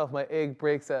convince myself my egg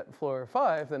breaks at floor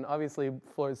 5, then obviously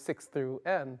floors 6 through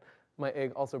n, my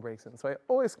egg also breaks in. So I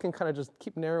always can kind of just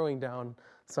keep narrowing down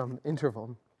some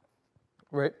interval,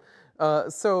 right?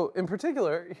 So in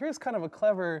particular, here's kind of a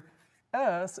clever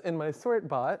S in my sort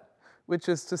bot, which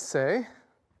is to say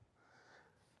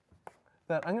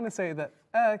that I'm going to say that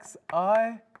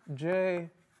xij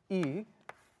e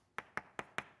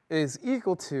is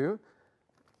equal to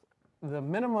the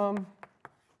minimum.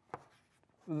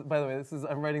 By the way,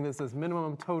 I'm writing this as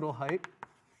minimum total height.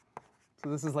 So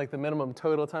this is like the minimum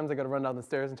total times I got to run down the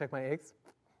stairs and check my eggs,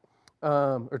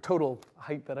 or total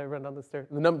height that I run down the stairs,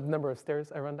 the number of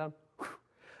stairs I run down,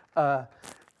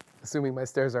 assuming my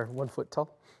stairs are 1 foot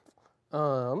tall,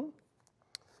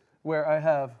 where I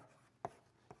have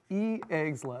e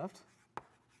eggs left.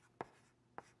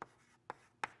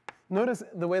 Notice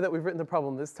the way that we've written the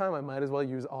problem this time, I might as well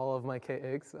use all of my k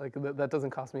eggs. Like that doesn't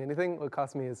cost me anything. What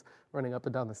costs me is running up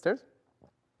and down the stairs.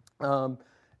 And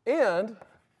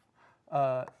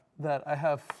that I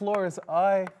have floors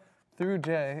I through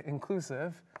j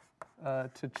inclusive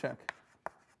to check.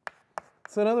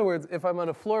 So in other words, if I'm on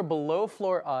a floor below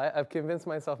floor I, I've convinced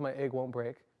myself my egg won't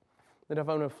break. Then if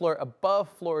I'm on a floor above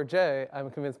floor j, I'm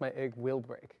convinced my egg will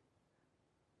break.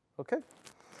 Okay?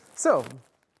 So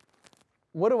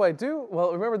what do I do?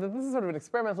 Well, remember that this is sort of an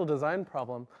experimental design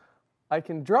problem. I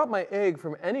can drop my egg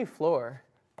from any floor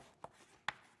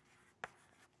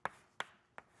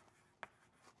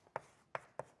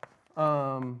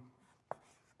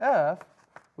f,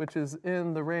 which is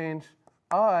in the range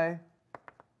I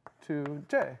to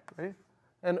j, right?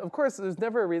 And of course, there's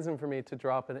never a reason for me to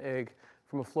drop an egg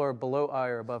from a floor below I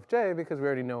or above j, because we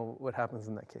already know what happens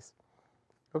in that case.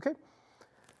 Okay?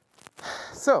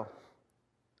 So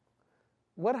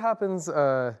what happens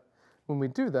when we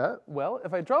do that? Well,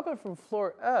 if I drop it from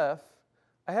floor F,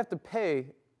 I have to pay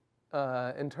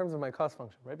in terms of my cost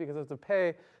function, right? Because I have to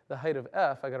pay the height of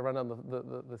f, I got to run down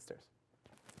the stairs.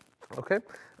 Okay?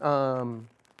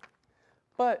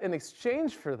 But in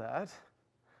exchange for that,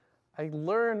 I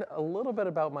learned a little bit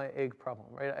about my egg problem,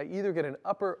 right? I either get an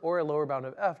upper or a lower bound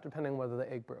of f depending on whether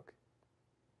the egg broke.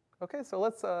 Okay, so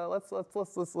let's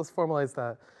formalize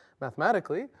that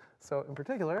mathematically. So in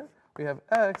particular, we have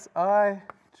x, I,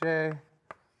 j,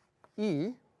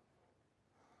 e.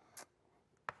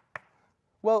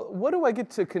 Well, what do I get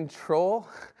to control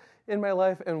in my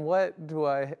life, and what do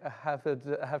I have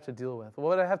to deal with? Well,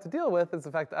 what I have to deal with is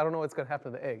the fact that I don't know what's going to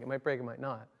happen to the egg. It might break, it might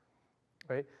not,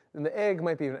 right? And the egg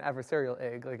might be an adversarial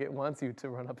egg, like it wants you to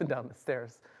run up and down the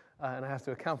stairs, and I have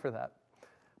to account for that.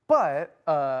 But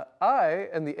I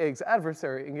am the egg's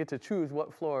adversary and get to choose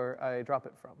what floor I drop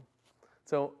it from.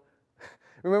 So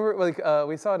remember, like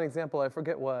we saw an example, I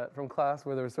forget what, from class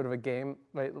where there was sort of a game,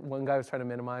 right? One guy was trying to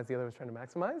minimize, the other was trying to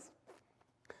maximize.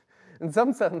 In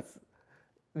some sense,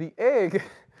 the egg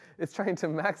is trying to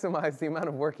maximize the amount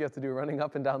of work you have to do running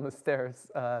up and down the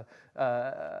stairs to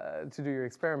do your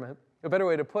experiment. A better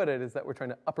way to put it is that we're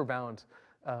trying to upper bound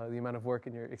the amount of work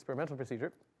in your experimental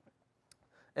procedure.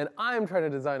 And I'm trying to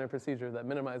design a procedure that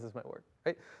minimizes my work,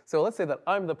 right? So let's say that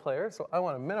I'm the player, so I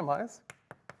want to minimize.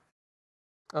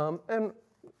 And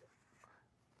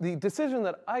the decision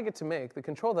that I get to make, the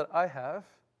control that I have,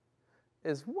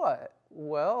 is what?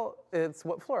 Well, it's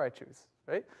what floor I choose,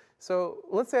 right? So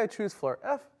let's say I choose floor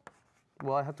F.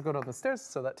 Well, I have to go down the stairs,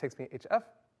 so that takes me HF.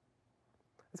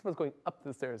 I suppose going up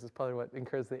the stairs is probably what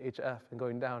incurs the HF, and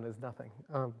going down is nothing,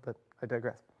 but I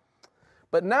digress.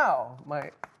 But now,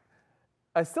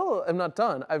 I still am not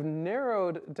done. I've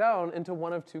narrowed down into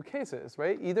one of two cases,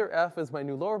 right? Either F is my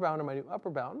new lower bound or my new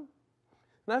upper bound. And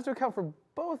I have to account for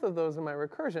both of those in my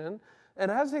recursion,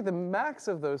 and I have to take the max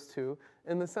of those two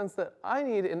in the sense that I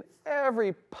need, in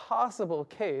every possible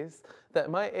case, that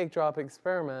my egg drop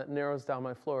experiment narrows down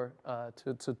my floor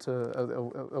to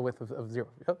a width of 0.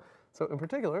 Yep. So in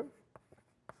particular,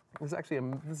 this is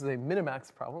a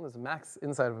minimax problem. There's a max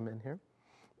inside of a min here.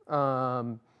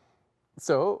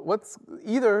 So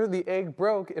either the egg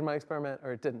broke in my experiment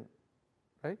or it didn't,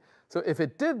 right? So if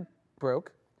it did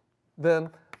broke, then,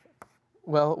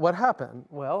 well, what happened?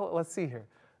 Well, let's see here.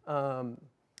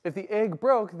 If the egg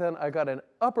broke, then I got an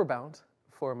upper bound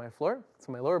for my floor.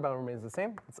 So my lower bound remains the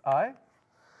same. It's I.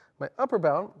 My upper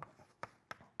bound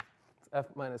is f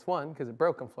minus 1 because it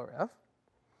broke on floor F.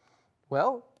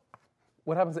 Well,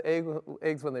 what happens to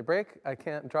eggs when they break? I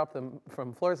can't drop them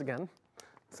from floors again,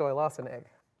 so I lost an egg.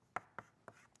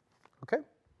 Okay?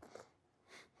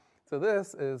 So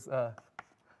this is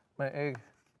my egg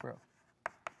broke.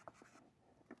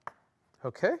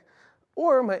 Okay?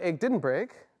 Or my egg didn't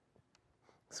break.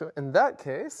 So in that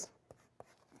case,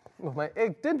 if my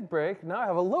egg didn't break, now I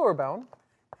have a lower bound.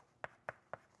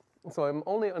 So I'm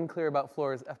only unclear about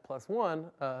floors f plus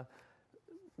 1,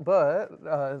 but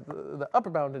the upper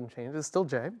bound didn't change. It's still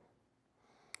j.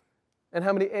 And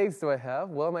how many eggs do I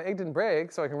have? Well, my egg didn't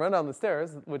break, so I can run down the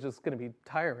stairs, which is going to be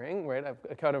tiring, right? I've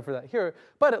accounted for that here.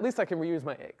 But at least I can reuse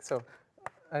my egg, so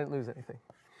I didn't lose anything.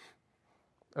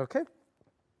 Okay?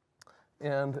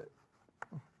 And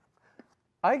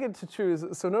I get to choose,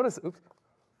 so notice, oops.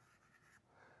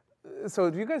 So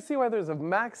do you guys see why there's a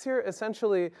max here?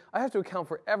 Essentially, I have to account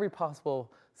for every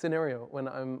possible scenario when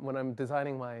I'm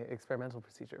designing my experimental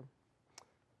procedure.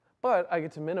 But I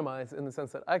get to minimize in the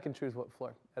sense that I can choose what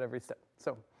floor at every step.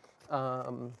 So,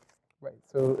 right.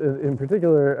 So in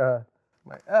particular,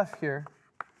 my f here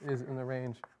is in the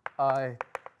range I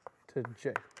to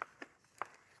j,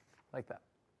 like that.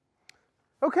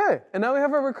 Okay, and now we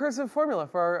have our recursive formula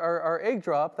for our egg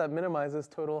drop that minimizes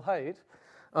total height.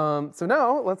 So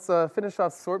now let's finish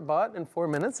off sort bot in 4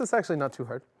 minutes. It's actually not too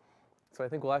hard. So I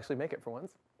think we'll actually make it for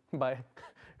once by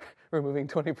removing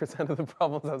 20% of the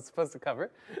problems I was supposed to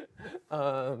cover.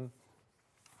 All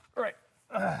right.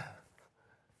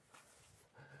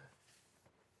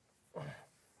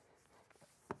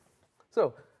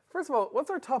 So first of all, what's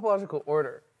our topological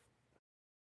order?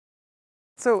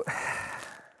 So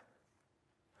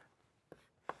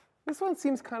this one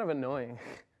seems kind of annoying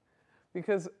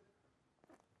because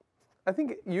I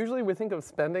think usually we think of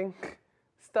spending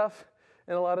stuff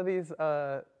in a lot of these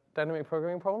dynamic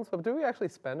programming problems, but do we actually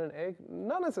spend an egg?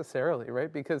 Not necessarily,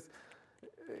 right? Because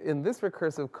in this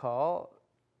recursive call,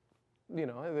 you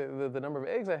know, the number of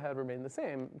eggs I had remained the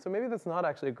same. So maybe that's not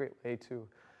actually a great way to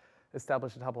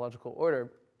establish a topological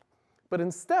order. But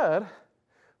instead,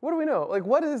 what do we know? Like,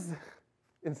 what is,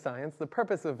 in science, the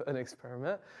purpose of an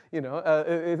experiment? You know,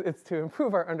 it's to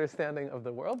improve our understanding of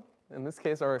the world. In this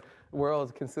case, our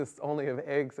world consists only of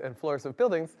eggs and floors of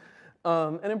buildings.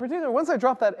 And in particular, once I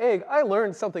dropped that egg, I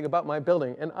learned something about my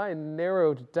building, and I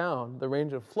narrowed down the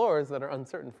range of floors that are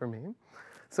uncertain for me.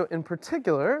 So in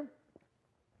particular,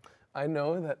 I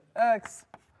know that x,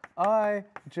 I,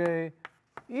 j,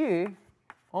 e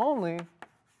only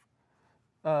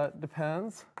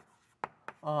depends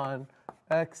on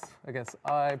x, I guess,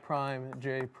 I prime,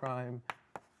 j prime,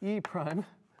 e prime,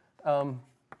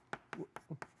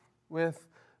 with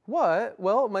what?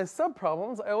 Well, my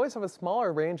subproblems, I always have a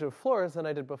smaller range of floors than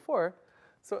I did before.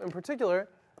 So in particular,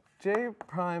 j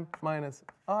prime minus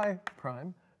I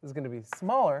prime is going to be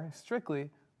smaller, strictly,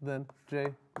 than j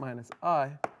minus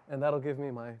I, and that'll give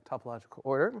me my topological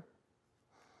order.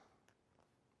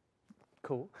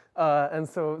 Cool. And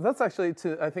so that's actually,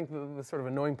 I think, the sort of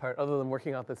annoying part, other than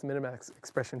working out this minimax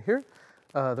expression here.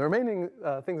 The remaining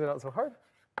things are not so hard.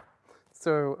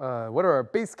 So what are our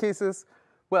base cases?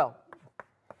 Well,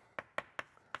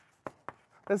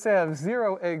 let's say I have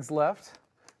 0 eggs left,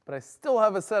 but I still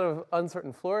have a set of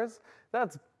uncertain floors.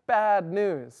 That's bad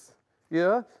news.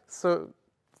 Yeah? So,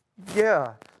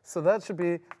 yeah. So that should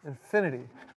be infinity.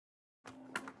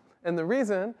 And the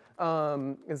reason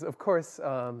is, of course,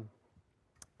 I'm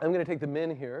going to take the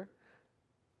min here,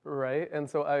 right? And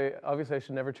so obviously I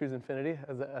should never choose infinity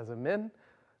as a min.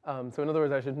 So in other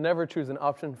words, I should never choose an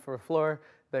option for a floor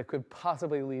that could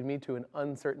possibly lead me to an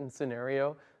uncertain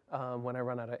scenario when I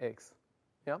run out of eggs.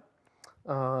 Yeah.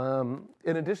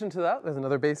 In addition to that, there's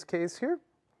another base case here.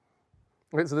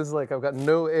 Okay, so this is like I've got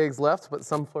no eggs left, but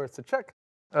some floors to check.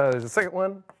 There's a second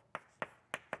one.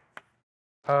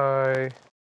 I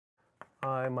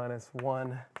minus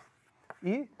 1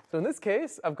 e. So in this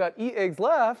case, I've got e eggs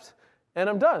left, and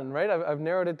I'm done, right? I've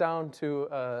narrowed it down to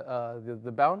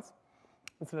the bounds.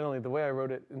 Incidentally, the way I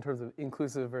wrote it in terms of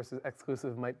inclusive versus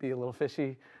exclusive might be a little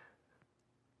fishy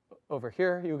over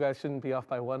here. You guys shouldn't be off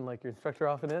by 1 like your instructor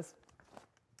often is.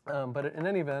 But in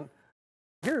any event,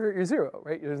 here you're 0,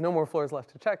 right? There's no more floors left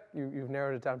to check. You've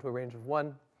narrowed it down to a range of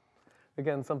 1.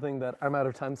 Again, something that I'm out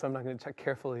of time, so I'm not going to check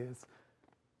carefully is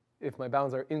if my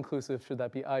bounds are inclusive, should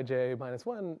that be ij minus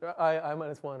 1, or I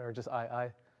minus 1, or just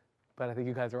I? But I think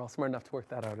you guys are all smart enough to work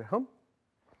that out at home.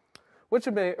 What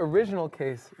should my original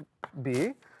case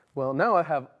be? Well, now I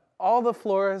have all the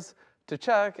floors to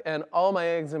check and all my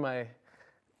eggs in my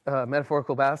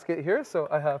metaphorical basket here. So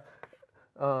I have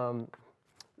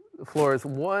floors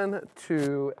 1,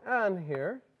 2, n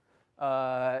here.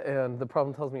 And the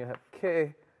problem tells me I have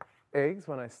k eggs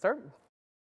when I start.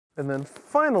 And then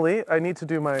finally, I need to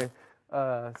do my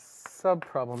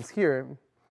sub-problems here.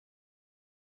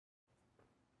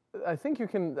 I think you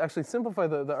can actually simplify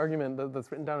the argument that's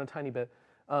written down a tiny bit.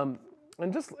 And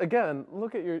just, again,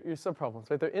 look at your sub-problems,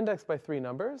 right? They're indexed by 3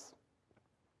 numbers.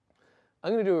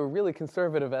 I'm going to do a really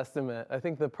conservative estimate. I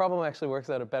think the problem actually works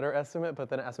out a better estimate, but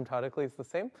then asymptotically it's the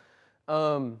same.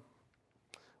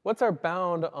 What's our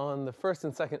bound on the first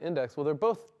and second index? Well, they're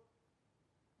both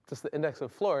just the index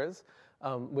of floors,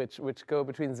 which go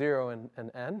between 0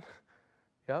 and n.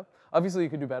 Yeah. Obviously, you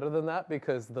could do better than that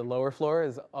because the lower floor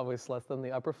is always less than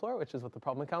the upper floor, which is what the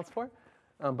problem accounts for.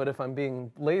 But if I'm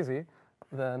being lazy,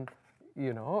 then,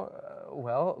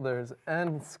 well, there's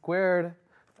n squared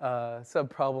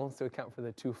sub-problems to account for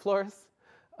the 2 floors.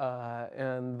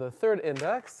 And the third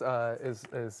index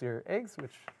is your eggs,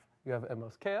 which you have at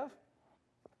most k of.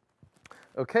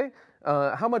 Okay.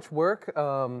 How much work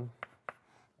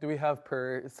do we have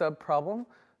per sub-problem?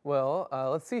 Well,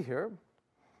 let's see here.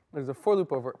 There's a for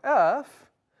loop over f.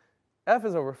 F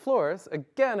is over floors.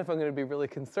 Again, if I'm going to be really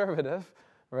conservative,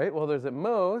 right? Well, there's at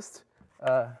most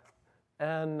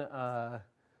n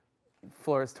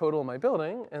floors total in my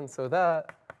building, and so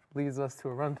that leads us to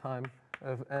a runtime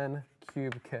of n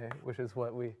cubed k, which is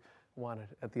what we wanted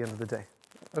at the end of the day.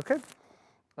 Okay?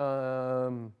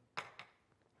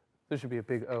 There should be a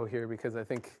big O here because I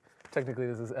think technically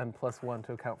this is n plus 1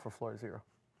 to account for floor 0.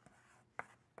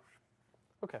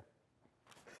 Okay.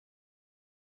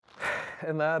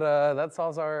 And that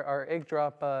solves our egg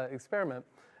drop experiment.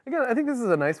 Again, I think this is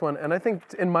a nice one, and I think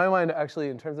in my mind, actually,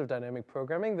 in terms of dynamic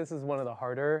programming, this is one of the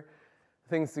harder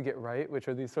things to get right, which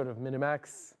are these sort of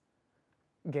minimax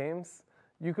games.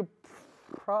 You could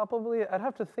probably, I'd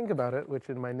have to think about it, which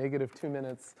in my negative 2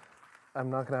 minutes, I'm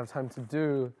not going to have time to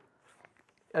do.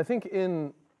 I think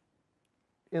in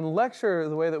lecture,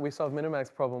 the way that we solved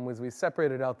minimax problem was we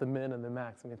separated out the min and the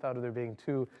max, and we thought of there being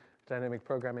 2 dynamic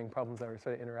programming problems that were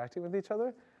sort of interacting with each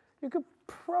other. You could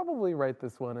probably write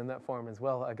this one in that form as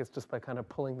well, I guess just by kind of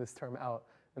pulling this term out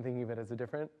and thinking of it as a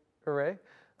different array.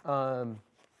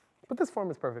 But this form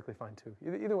is perfectly fine too.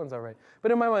 Either one's all right.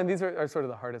 But in my mind, these are sort of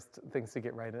the hardest things to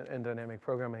get right in dynamic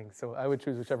programming. So I would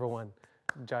choose whichever one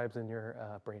jibes in your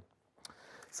brain.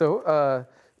 So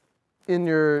in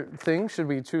your thing, should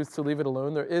we choose to leave it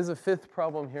alone, there is a fifth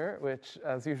problem here, which,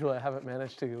 as usual, I haven't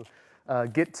managed to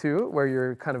get to, where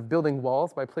you're kind of building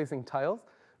walls by placing tiles.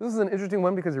 This is an interesting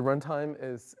one because your runtime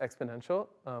is exponential,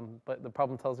 but the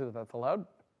problem tells you that that's allowed.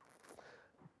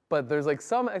 But there's like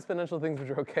some exponential things which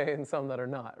are okay and some that are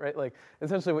not, right? Like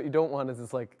essentially what you don't want is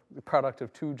this like product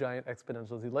of two giant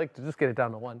exponentials. You'd like to just get it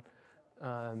down to one. It's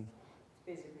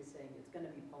basically saying it's going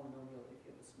to be polynomial if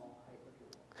you have a small height of your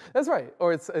wall. That's right.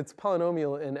 Or it's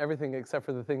polynomial in everything except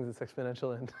for the things it's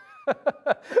exponential in.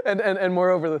 and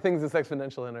moreover, the things it's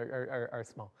exponential in are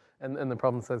small. And the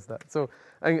problem says that. So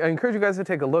I encourage you guys to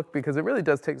take a look because it really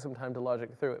does take some time to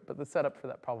logic through it. But the setup for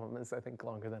that problem is, I think,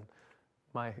 longer than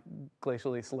my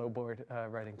glacially slow board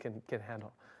writing can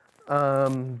handle.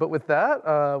 But with that,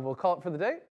 we'll call it for the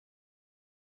day.